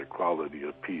yourself in a quality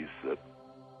of peace that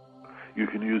you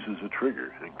can use as a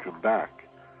trigger and come back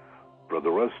for the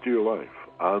rest of your life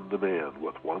on demand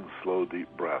with one slow, deep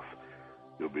breath.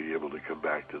 You'll be able to come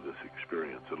back to this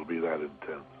experience. It'll be that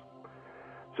intense.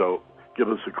 So give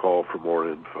us a call for more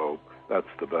info.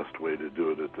 That's the best way to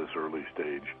do it at this early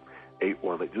stage.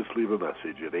 818, just leave a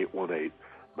message at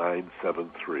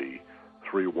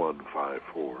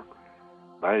 818-973-3154.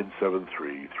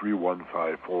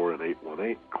 973-3154 and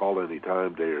 818. Call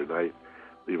anytime, day or night.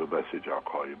 Leave a message. I'll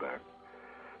call you back.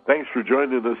 Thanks for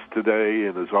joining us today,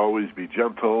 and as always, be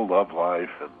gentle, love life,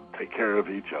 and take care of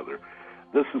each other.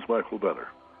 This is Michael Benner.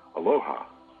 Aloha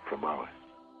from Maui.